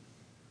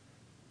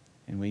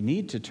 And we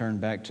need to turn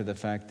back to the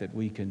fact that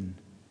we can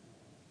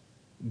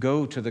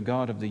go to the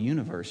God of the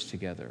universe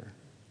together,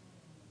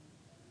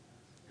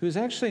 who is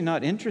actually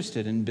not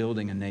interested in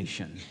building a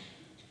nation,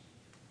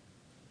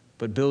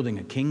 but building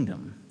a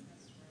kingdom.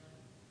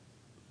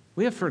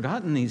 We have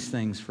forgotten these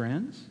things,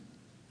 friends.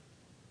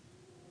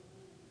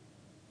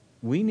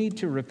 We need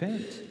to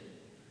repent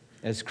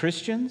as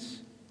Christians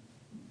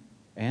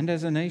and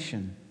as a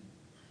nation.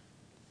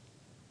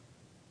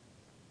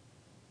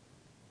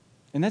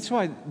 And that's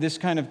why this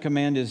kind of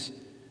command is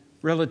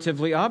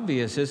relatively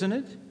obvious, isn't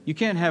it? You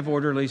can't have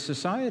orderly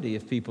society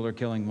if people are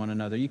killing one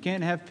another. You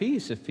can't have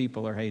peace if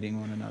people are hating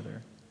one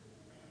another.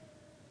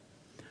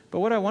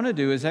 But what I want to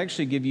do is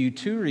actually give you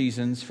two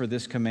reasons for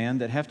this command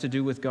that have to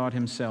do with God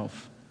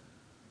Himself.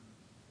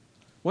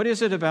 What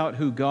is it about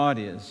who God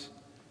is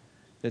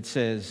that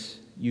says,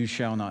 "You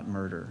shall not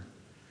murder"?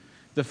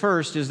 The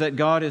first is that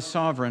God is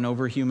sovereign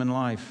over human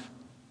life.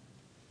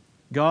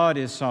 God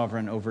is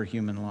sovereign over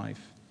human life.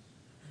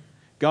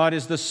 God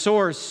is the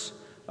source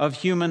of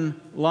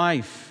human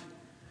life.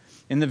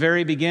 In the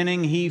very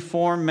beginning, He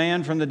formed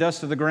man from the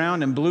dust of the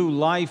ground and blew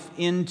life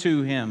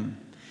into him.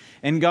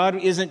 And God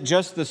isn't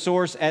just the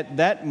source at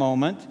that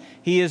moment.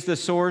 He is the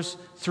source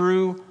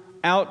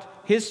throughout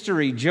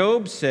history.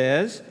 Job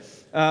says,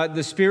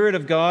 the Spirit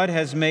of God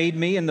has made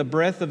me, and the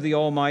breath of the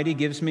Almighty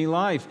gives me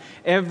life.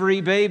 Every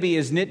baby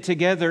is knit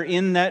together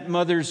in that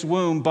mother's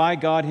womb by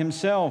God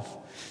Himself.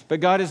 But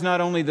God is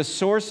not only the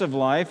source of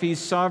life, He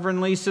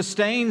sovereignly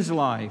sustains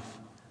life.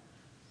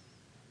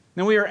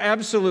 Now, we are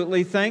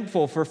absolutely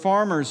thankful for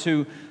farmers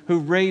who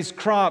raise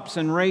crops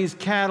and raise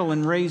cattle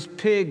and raise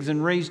pigs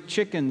and raise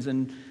chickens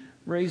and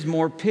raise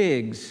more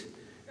pigs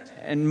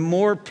and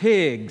more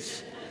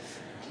pigs.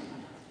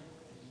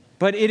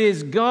 But it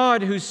is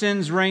God who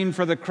sends rain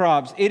for the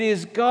crops. It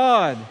is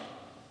God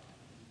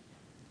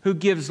who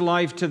gives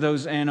life to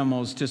those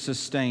animals to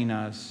sustain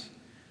us.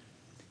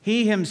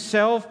 He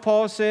Himself,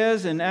 Paul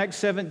says in Acts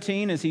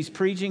 17, as he's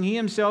preaching, He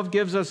Himself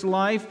gives us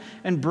life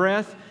and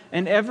breath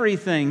and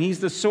everything. He's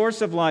the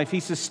source of life.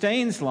 He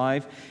sustains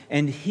life,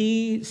 and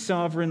He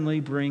sovereignly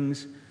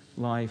brings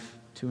life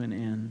to an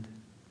end.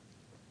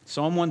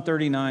 Psalm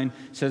 139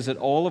 says that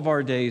all of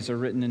our days are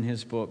written in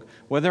His book.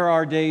 Whether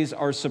our days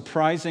are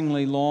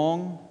surprisingly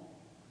long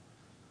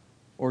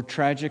or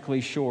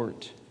tragically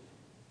short,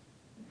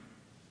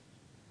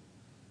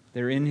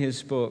 they're in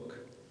His book.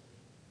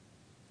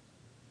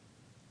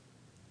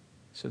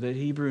 So that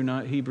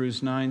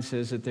Hebrews 9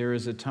 says that there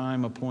is a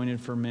time appointed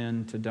for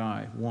men to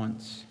die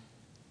once.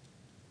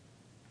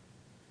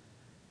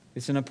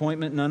 It's an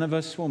appointment none of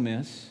us will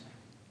miss.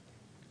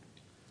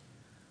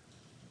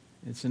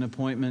 It's an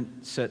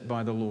appointment set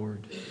by the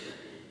Lord.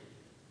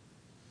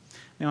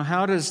 Now,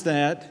 how does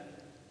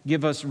that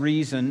give us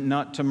reason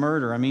not to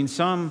murder? I mean,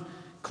 some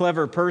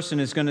clever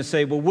person is going to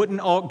say, well, wouldn't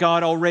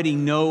God already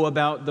know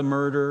about the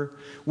murder?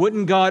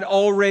 Wouldn't God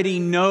already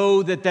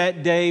know that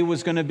that day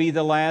was going to be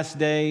the last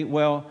day?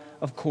 Well,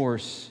 of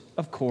course.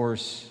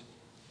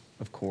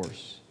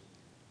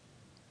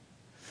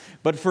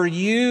 But for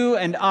you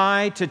and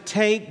I to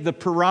take the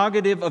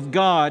prerogative of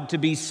God to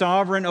be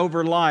sovereign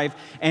over life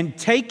and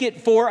take it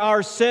for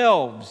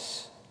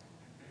ourselves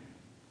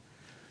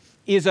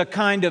is a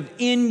kind of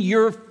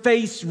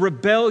in-your-face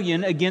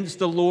rebellion against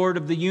the Lord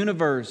of the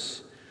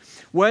universe.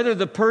 Whether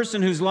the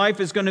person whose life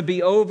is going to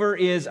be over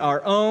is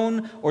our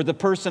own, or the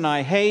person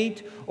I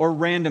hate, or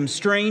random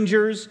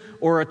strangers,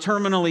 or a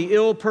terminally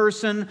ill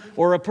person,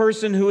 or a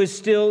person who is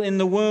still in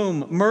the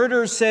womb.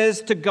 Murder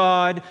says to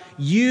God,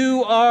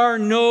 you are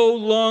no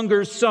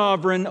longer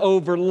sovereign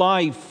over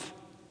life.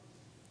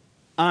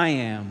 I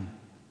am.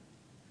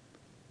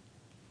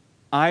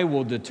 I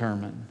will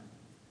determine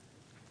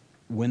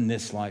when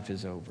this life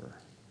is over.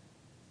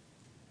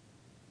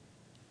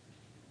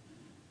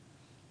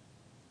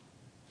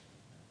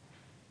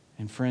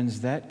 And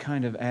friends, that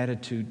kind of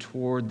attitude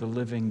toward the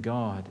living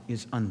God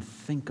is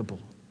unthinkable.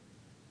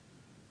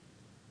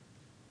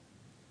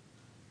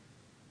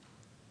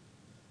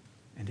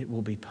 And it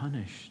will be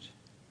punished.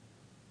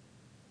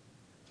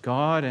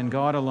 God and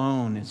God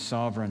alone is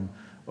sovereign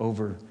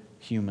over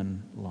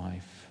human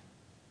life.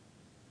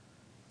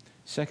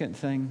 Second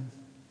thing,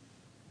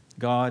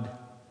 God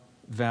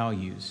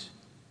values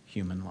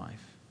human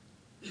life.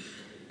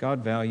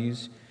 God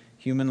values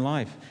human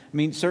life. I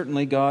mean,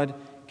 certainly God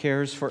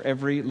cares for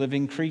every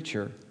living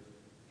creature.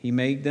 He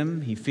made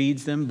them, He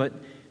feeds them, but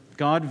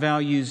God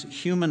values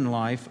human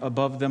life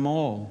above them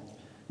all.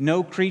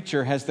 No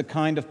creature has the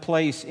kind of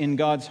place in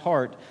God's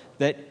heart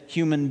that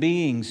human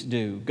beings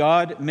do.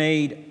 God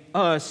made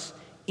us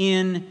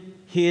in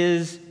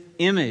His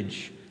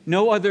image.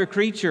 No other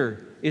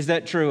creature is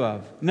that true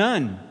of.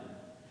 None.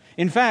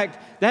 In fact,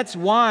 that's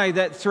why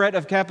that threat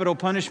of capital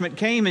punishment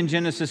came in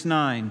Genesis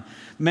 9.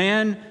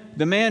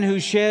 The man who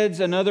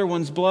sheds another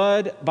one's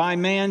blood, by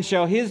man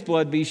shall his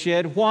blood be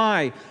shed.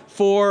 Why?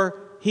 For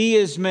he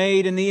is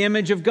made in the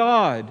image of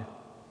God.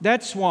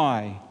 That's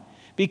why.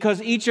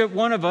 Because each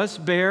one of us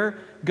bear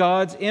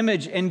God's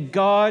image, and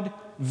God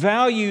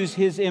values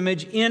His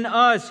image in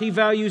us. He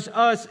values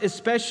us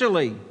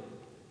especially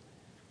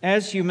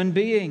as human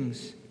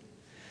beings.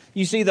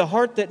 You see, the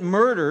heart that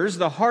murders,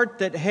 the heart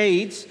that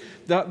hates,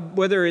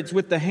 whether it's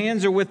with the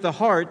hands or with the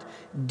heart,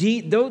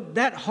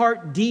 that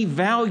heart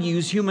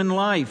devalues human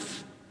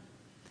life.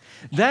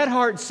 That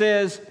heart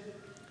says,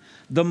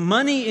 the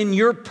money in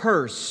your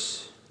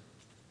purse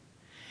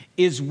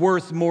is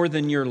worth more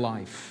than your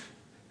life.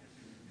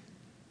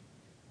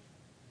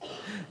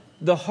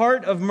 The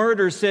heart of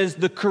murder says,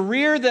 the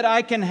career that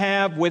I can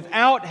have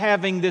without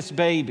having this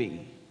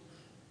baby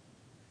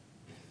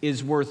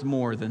is worth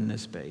more than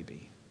this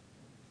baby.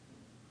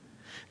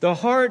 The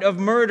heart of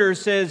murder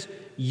says,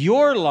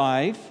 your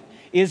life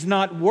is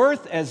not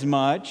worth as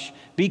much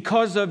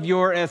because of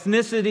your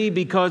ethnicity,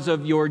 because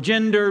of your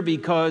gender,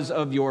 because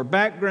of your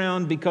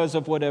background, because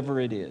of whatever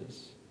it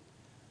is.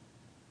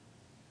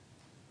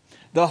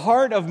 The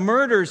heart of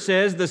murder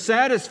says, the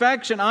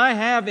satisfaction I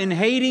have in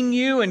hating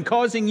you and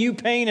causing you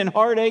pain and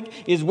heartache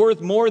is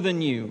worth more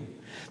than you.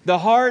 The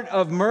heart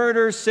of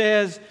murder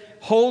says,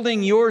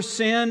 holding your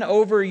sin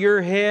over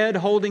your head,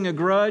 holding a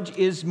grudge,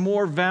 is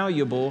more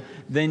valuable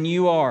than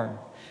you are.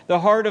 The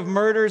heart of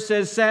murder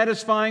says,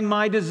 satisfying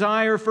my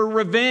desire for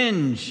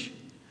revenge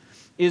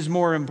is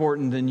more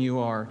important than you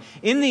are.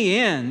 In the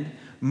end,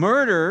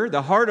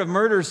 the heart of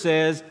murder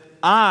says,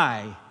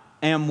 I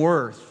am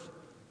worth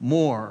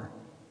more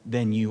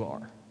than you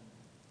are.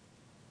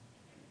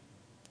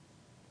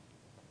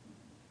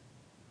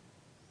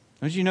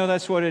 Don't you know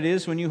that's what it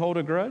is when you hold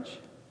a grudge?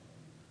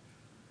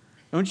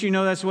 Don't you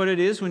know that's what it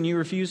is when you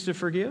refuse to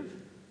forgive?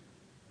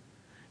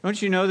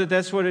 Don't you know that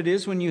that's what it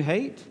is when you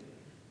hate?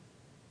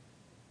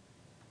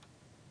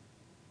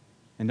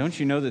 And don't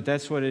you know that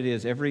that's what it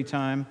is every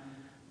time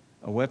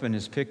a weapon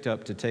is picked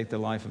up to take the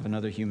life of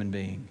another human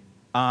being?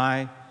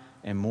 I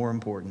am more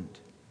important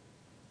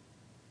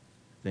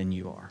than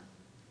you are.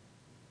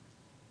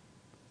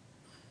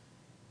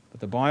 But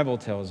the Bible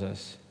tells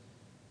us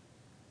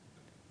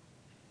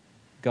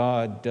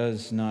God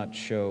does not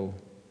show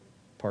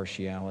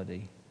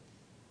partiality.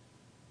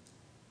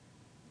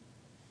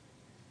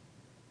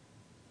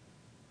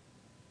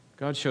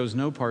 God shows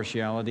no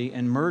partiality,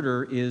 and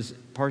murder is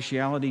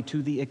partiality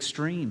to the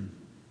extreme.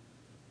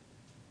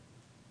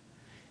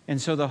 And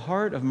so the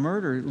heart of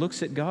murder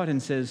looks at God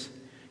and says,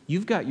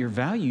 you've got your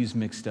values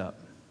mixed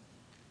up.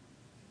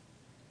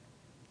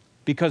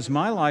 Because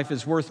my life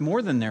is worth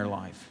more than their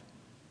life.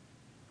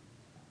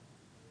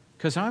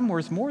 Because I'm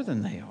worth more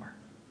than they are.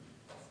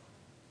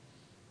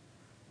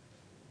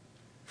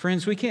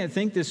 Friends, we can't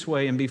think this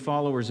way and be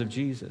followers of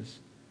Jesus.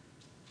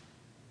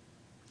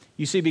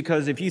 You see,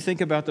 because if you think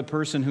about the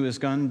person who is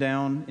gunned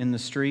down in the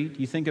street,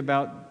 you think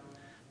about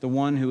the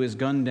one who is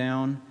gunned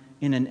down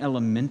in an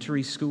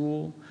elementary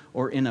school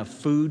or in a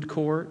food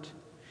court,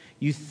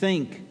 you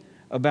think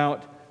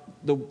about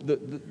the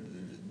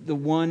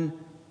one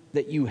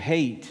that you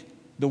hate,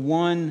 the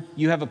one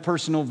you have a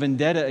personal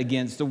vendetta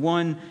against, the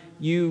one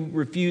you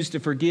refuse to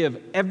forgive.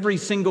 Every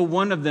single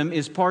one of them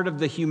is part of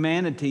the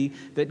humanity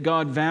that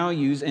God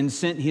values and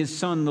sent His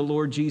Son, the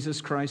Lord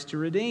Jesus Christ, to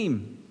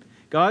redeem.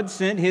 God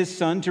sent His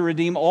Son to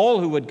redeem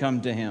all who would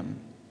come to Him.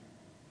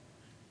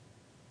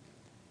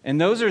 And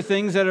those are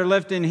things that are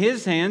left in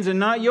His hands and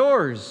not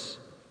yours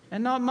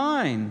and not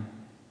mine.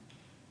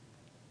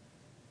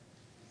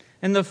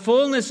 And the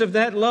fullness of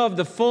that love,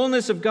 the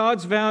fullness of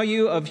God's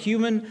value of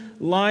human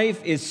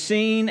life is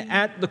seen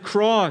at the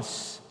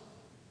cross.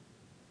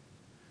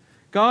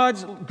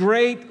 God's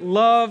great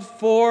love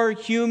for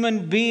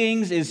human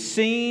beings is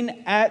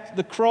seen at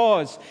the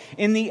cross,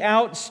 in the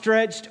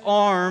outstretched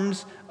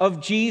arms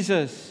of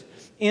Jesus,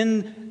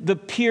 in the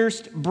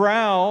pierced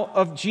brow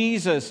of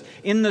Jesus,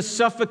 in the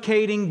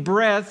suffocating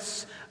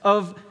breaths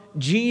of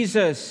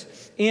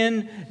Jesus,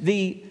 in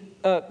the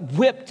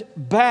whipped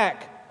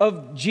back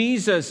of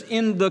Jesus,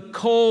 in the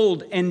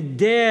cold and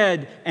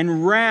dead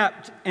and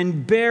wrapped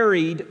and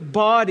buried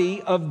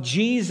body of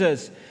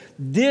Jesus.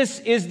 This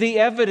is the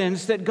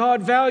evidence that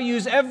God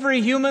values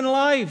every human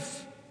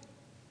life.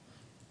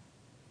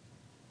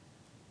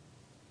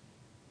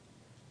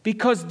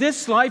 Because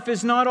this life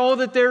is not all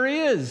that there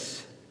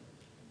is.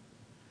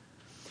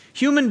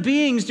 Human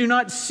beings do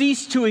not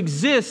cease to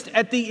exist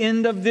at the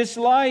end of this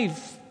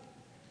life.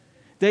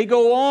 They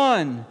go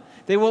on.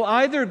 They will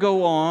either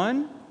go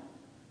on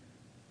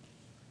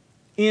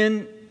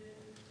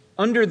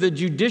under the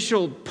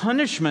judicial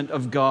punishment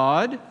of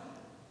God,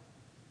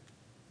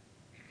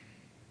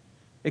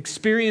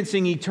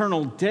 experiencing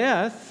eternal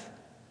death,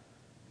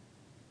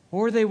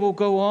 or they will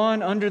go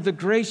on under the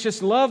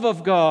gracious love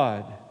of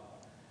God,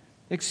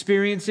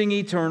 experiencing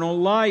eternal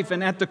life.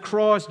 And at the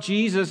cross,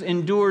 Jesus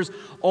endures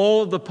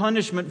all the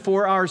punishment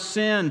for our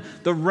sin.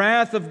 The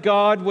wrath of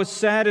God was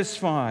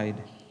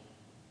satisfied.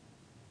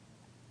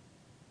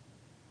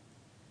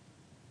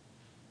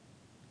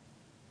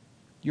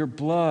 Your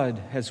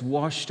blood has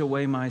washed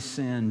away my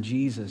sin.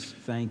 Jesus,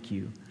 thank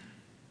you.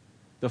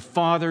 The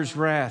Father's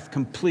wrath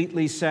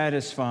completely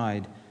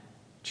satisfied.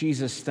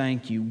 Jesus,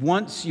 thank you.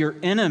 Once your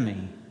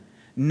enemy,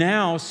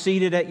 now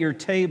seated at your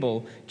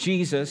table.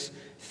 Jesus,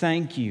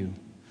 thank you.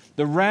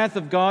 The wrath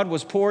of God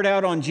was poured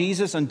out on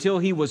Jesus until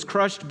He was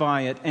crushed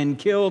by it and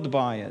killed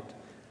by it.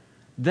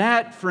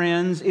 That,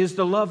 friends, is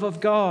the love of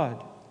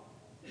God.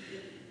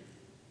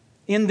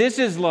 In this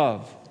is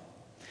love.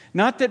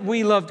 Not that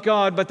we loved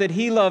God, but that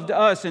He loved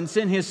us and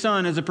sent His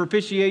Son as a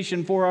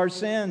propitiation for our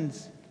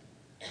sins.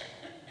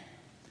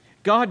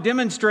 God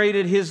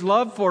demonstrated His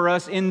love for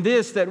us in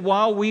this, that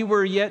while we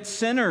were yet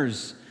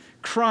sinners,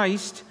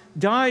 Christ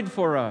died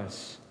for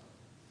us.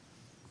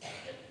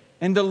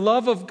 And the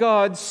love of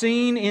God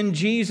seen in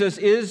Jesus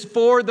is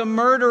for the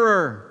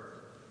murderer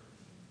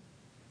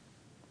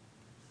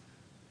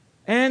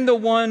and the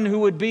one who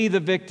would be the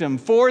victim,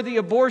 for the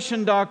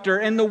abortion doctor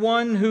and the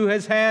one who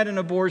has had an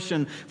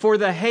abortion, for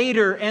the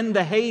hater and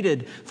the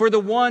hated, for the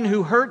one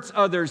who hurts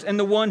others and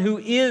the one who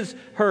is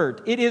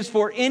hurt. It is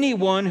for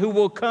anyone who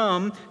will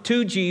come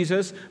to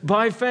Jesus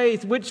by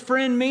faith, which,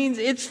 friend, means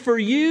it's for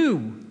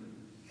you.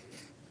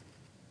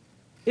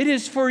 It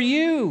is for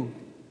you.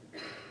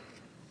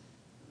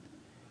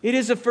 It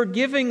is a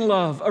forgiving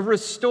love, a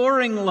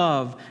restoring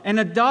love, an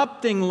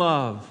adopting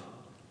love,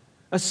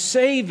 a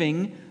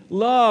saving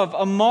love,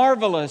 a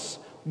marvelous,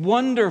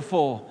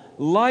 wonderful,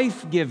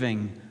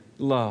 life-giving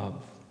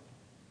love.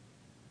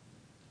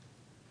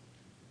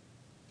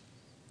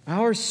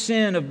 Our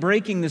sin of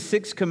breaking the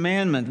sixth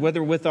commandment,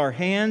 whether with our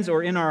hands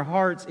or in our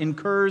hearts,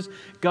 incurs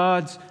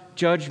God's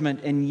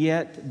judgment, and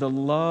yet the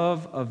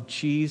love of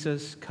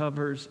Jesus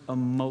covers a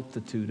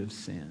multitude of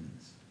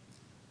sins.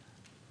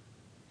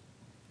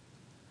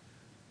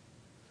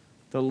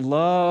 The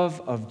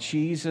love of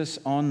Jesus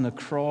on the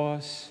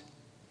cross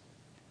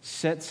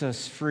sets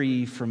us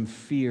free from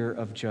fear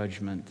of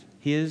judgment.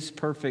 His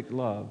perfect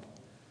love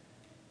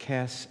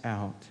casts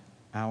out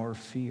our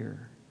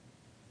fear.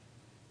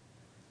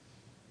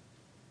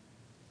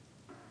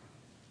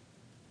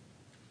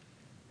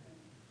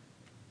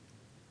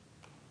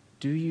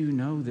 Do you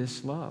know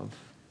this love?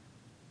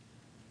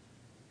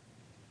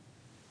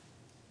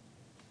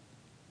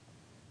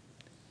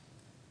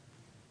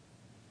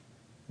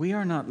 We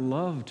are not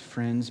loved,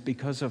 friends,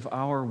 because of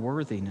our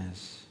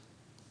worthiness.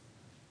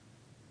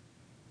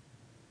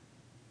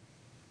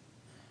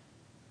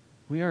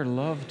 We are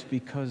loved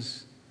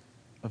because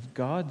of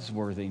God's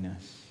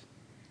worthiness.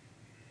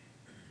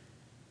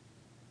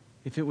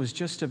 If it was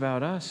just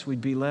about us,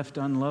 we'd be left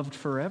unloved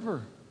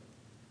forever.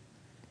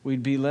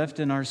 We'd be left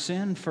in our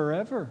sin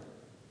forever.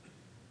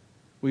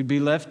 We'd be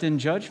left in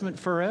judgment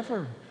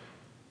forever.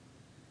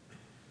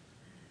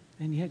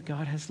 And yet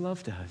God has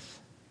loved us.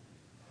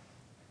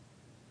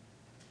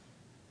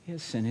 He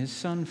has sent His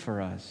Son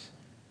for us.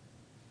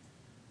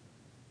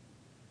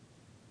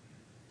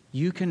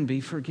 You can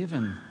be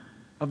forgiven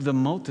of the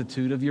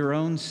multitude of your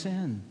own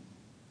sin.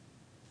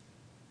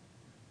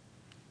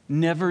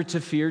 Never to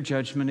fear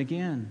judgment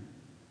again,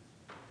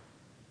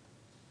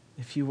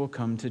 if you will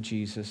come to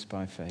Jesus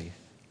by faith,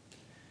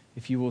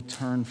 if you will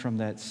turn from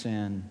that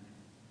sin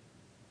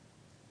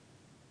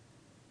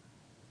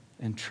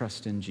and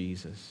trust in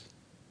Jesus.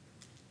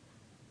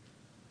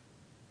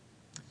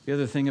 The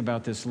other thing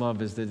about this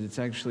love is that it's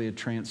actually a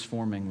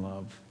transforming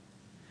love.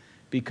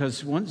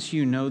 Because once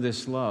you know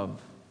this love,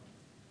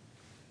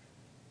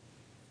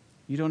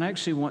 you don't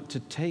actually want to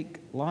take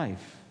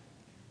life.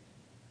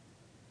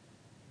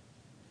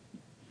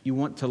 You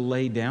want to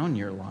lay down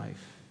your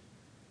life.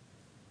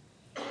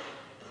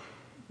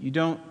 You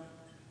don't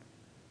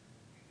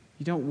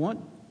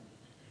want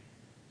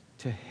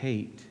to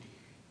hate.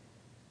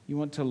 You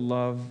want to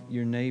love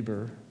your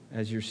neighbor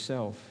as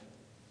yourself.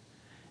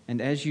 And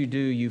as you do,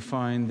 you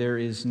find there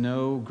is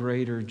no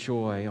greater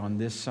joy on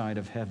this side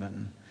of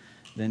heaven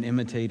than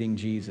imitating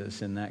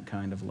Jesus in that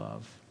kind of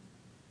love.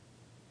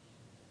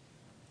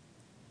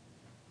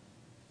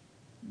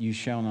 You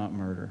shall not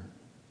murder.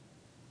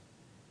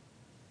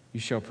 You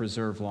shall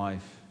preserve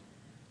life,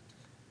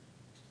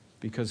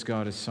 because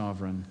God is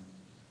sovereign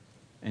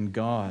and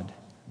God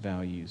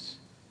values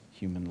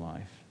human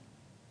life.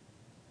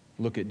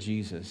 Look at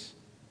Jesus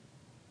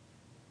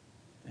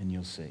and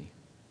you'll see.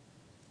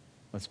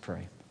 Let's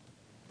pray.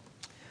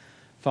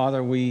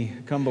 Father, we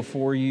come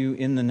before you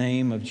in the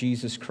name of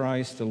Jesus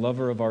Christ, the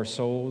lover of our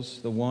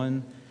souls, the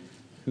one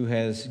who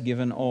has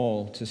given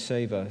all to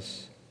save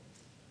us.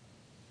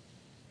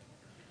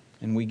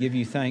 And we give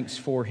you thanks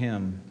for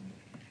him.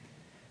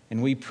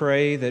 And we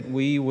pray that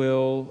we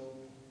will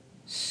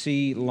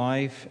see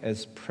life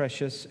as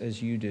precious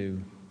as you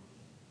do.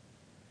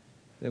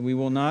 That we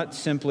will not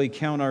simply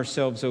count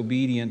ourselves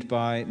obedient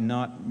by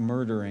not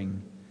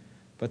murdering,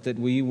 but that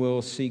we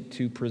will seek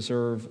to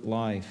preserve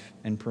life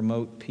and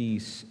promote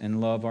peace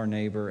and love our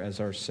neighbor as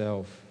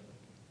ourselves.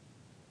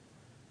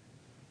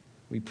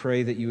 We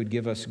pray that you would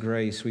give us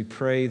grace. We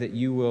pray that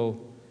you will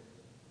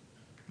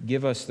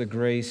give us the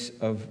grace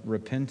of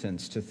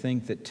repentance to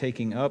think that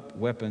taking up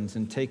weapons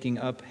and taking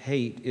up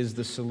hate is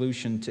the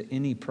solution to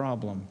any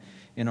problem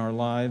in our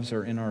lives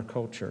or in our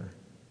culture.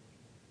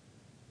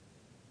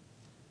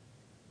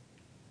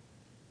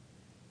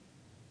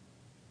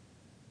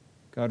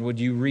 God, would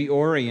you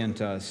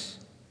reorient us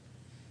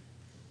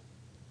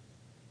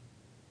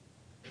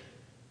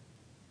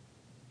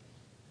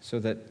so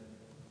that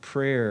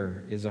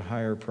prayer is a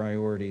higher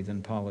priority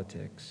than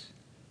politics?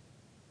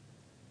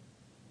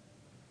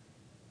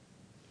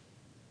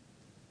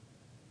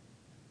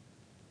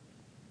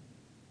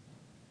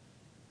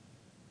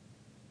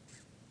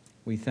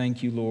 We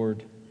thank you,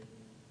 Lord,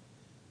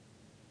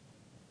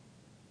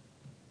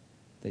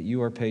 that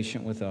you are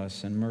patient with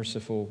us and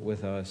merciful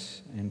with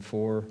us, and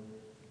for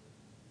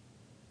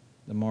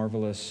the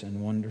marvelous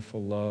and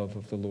wonderful love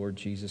of the Lord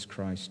Jesus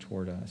Christ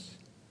toward us.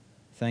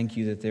 Thank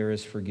you that there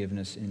is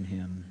forgiveness in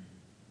him.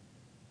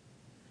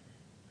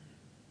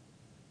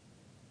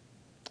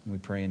 We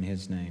pray in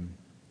his name.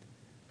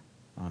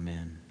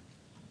 Amen.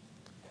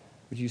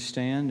 Would you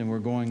stand, and we're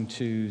going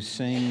to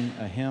sing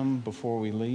a hymn before we leave.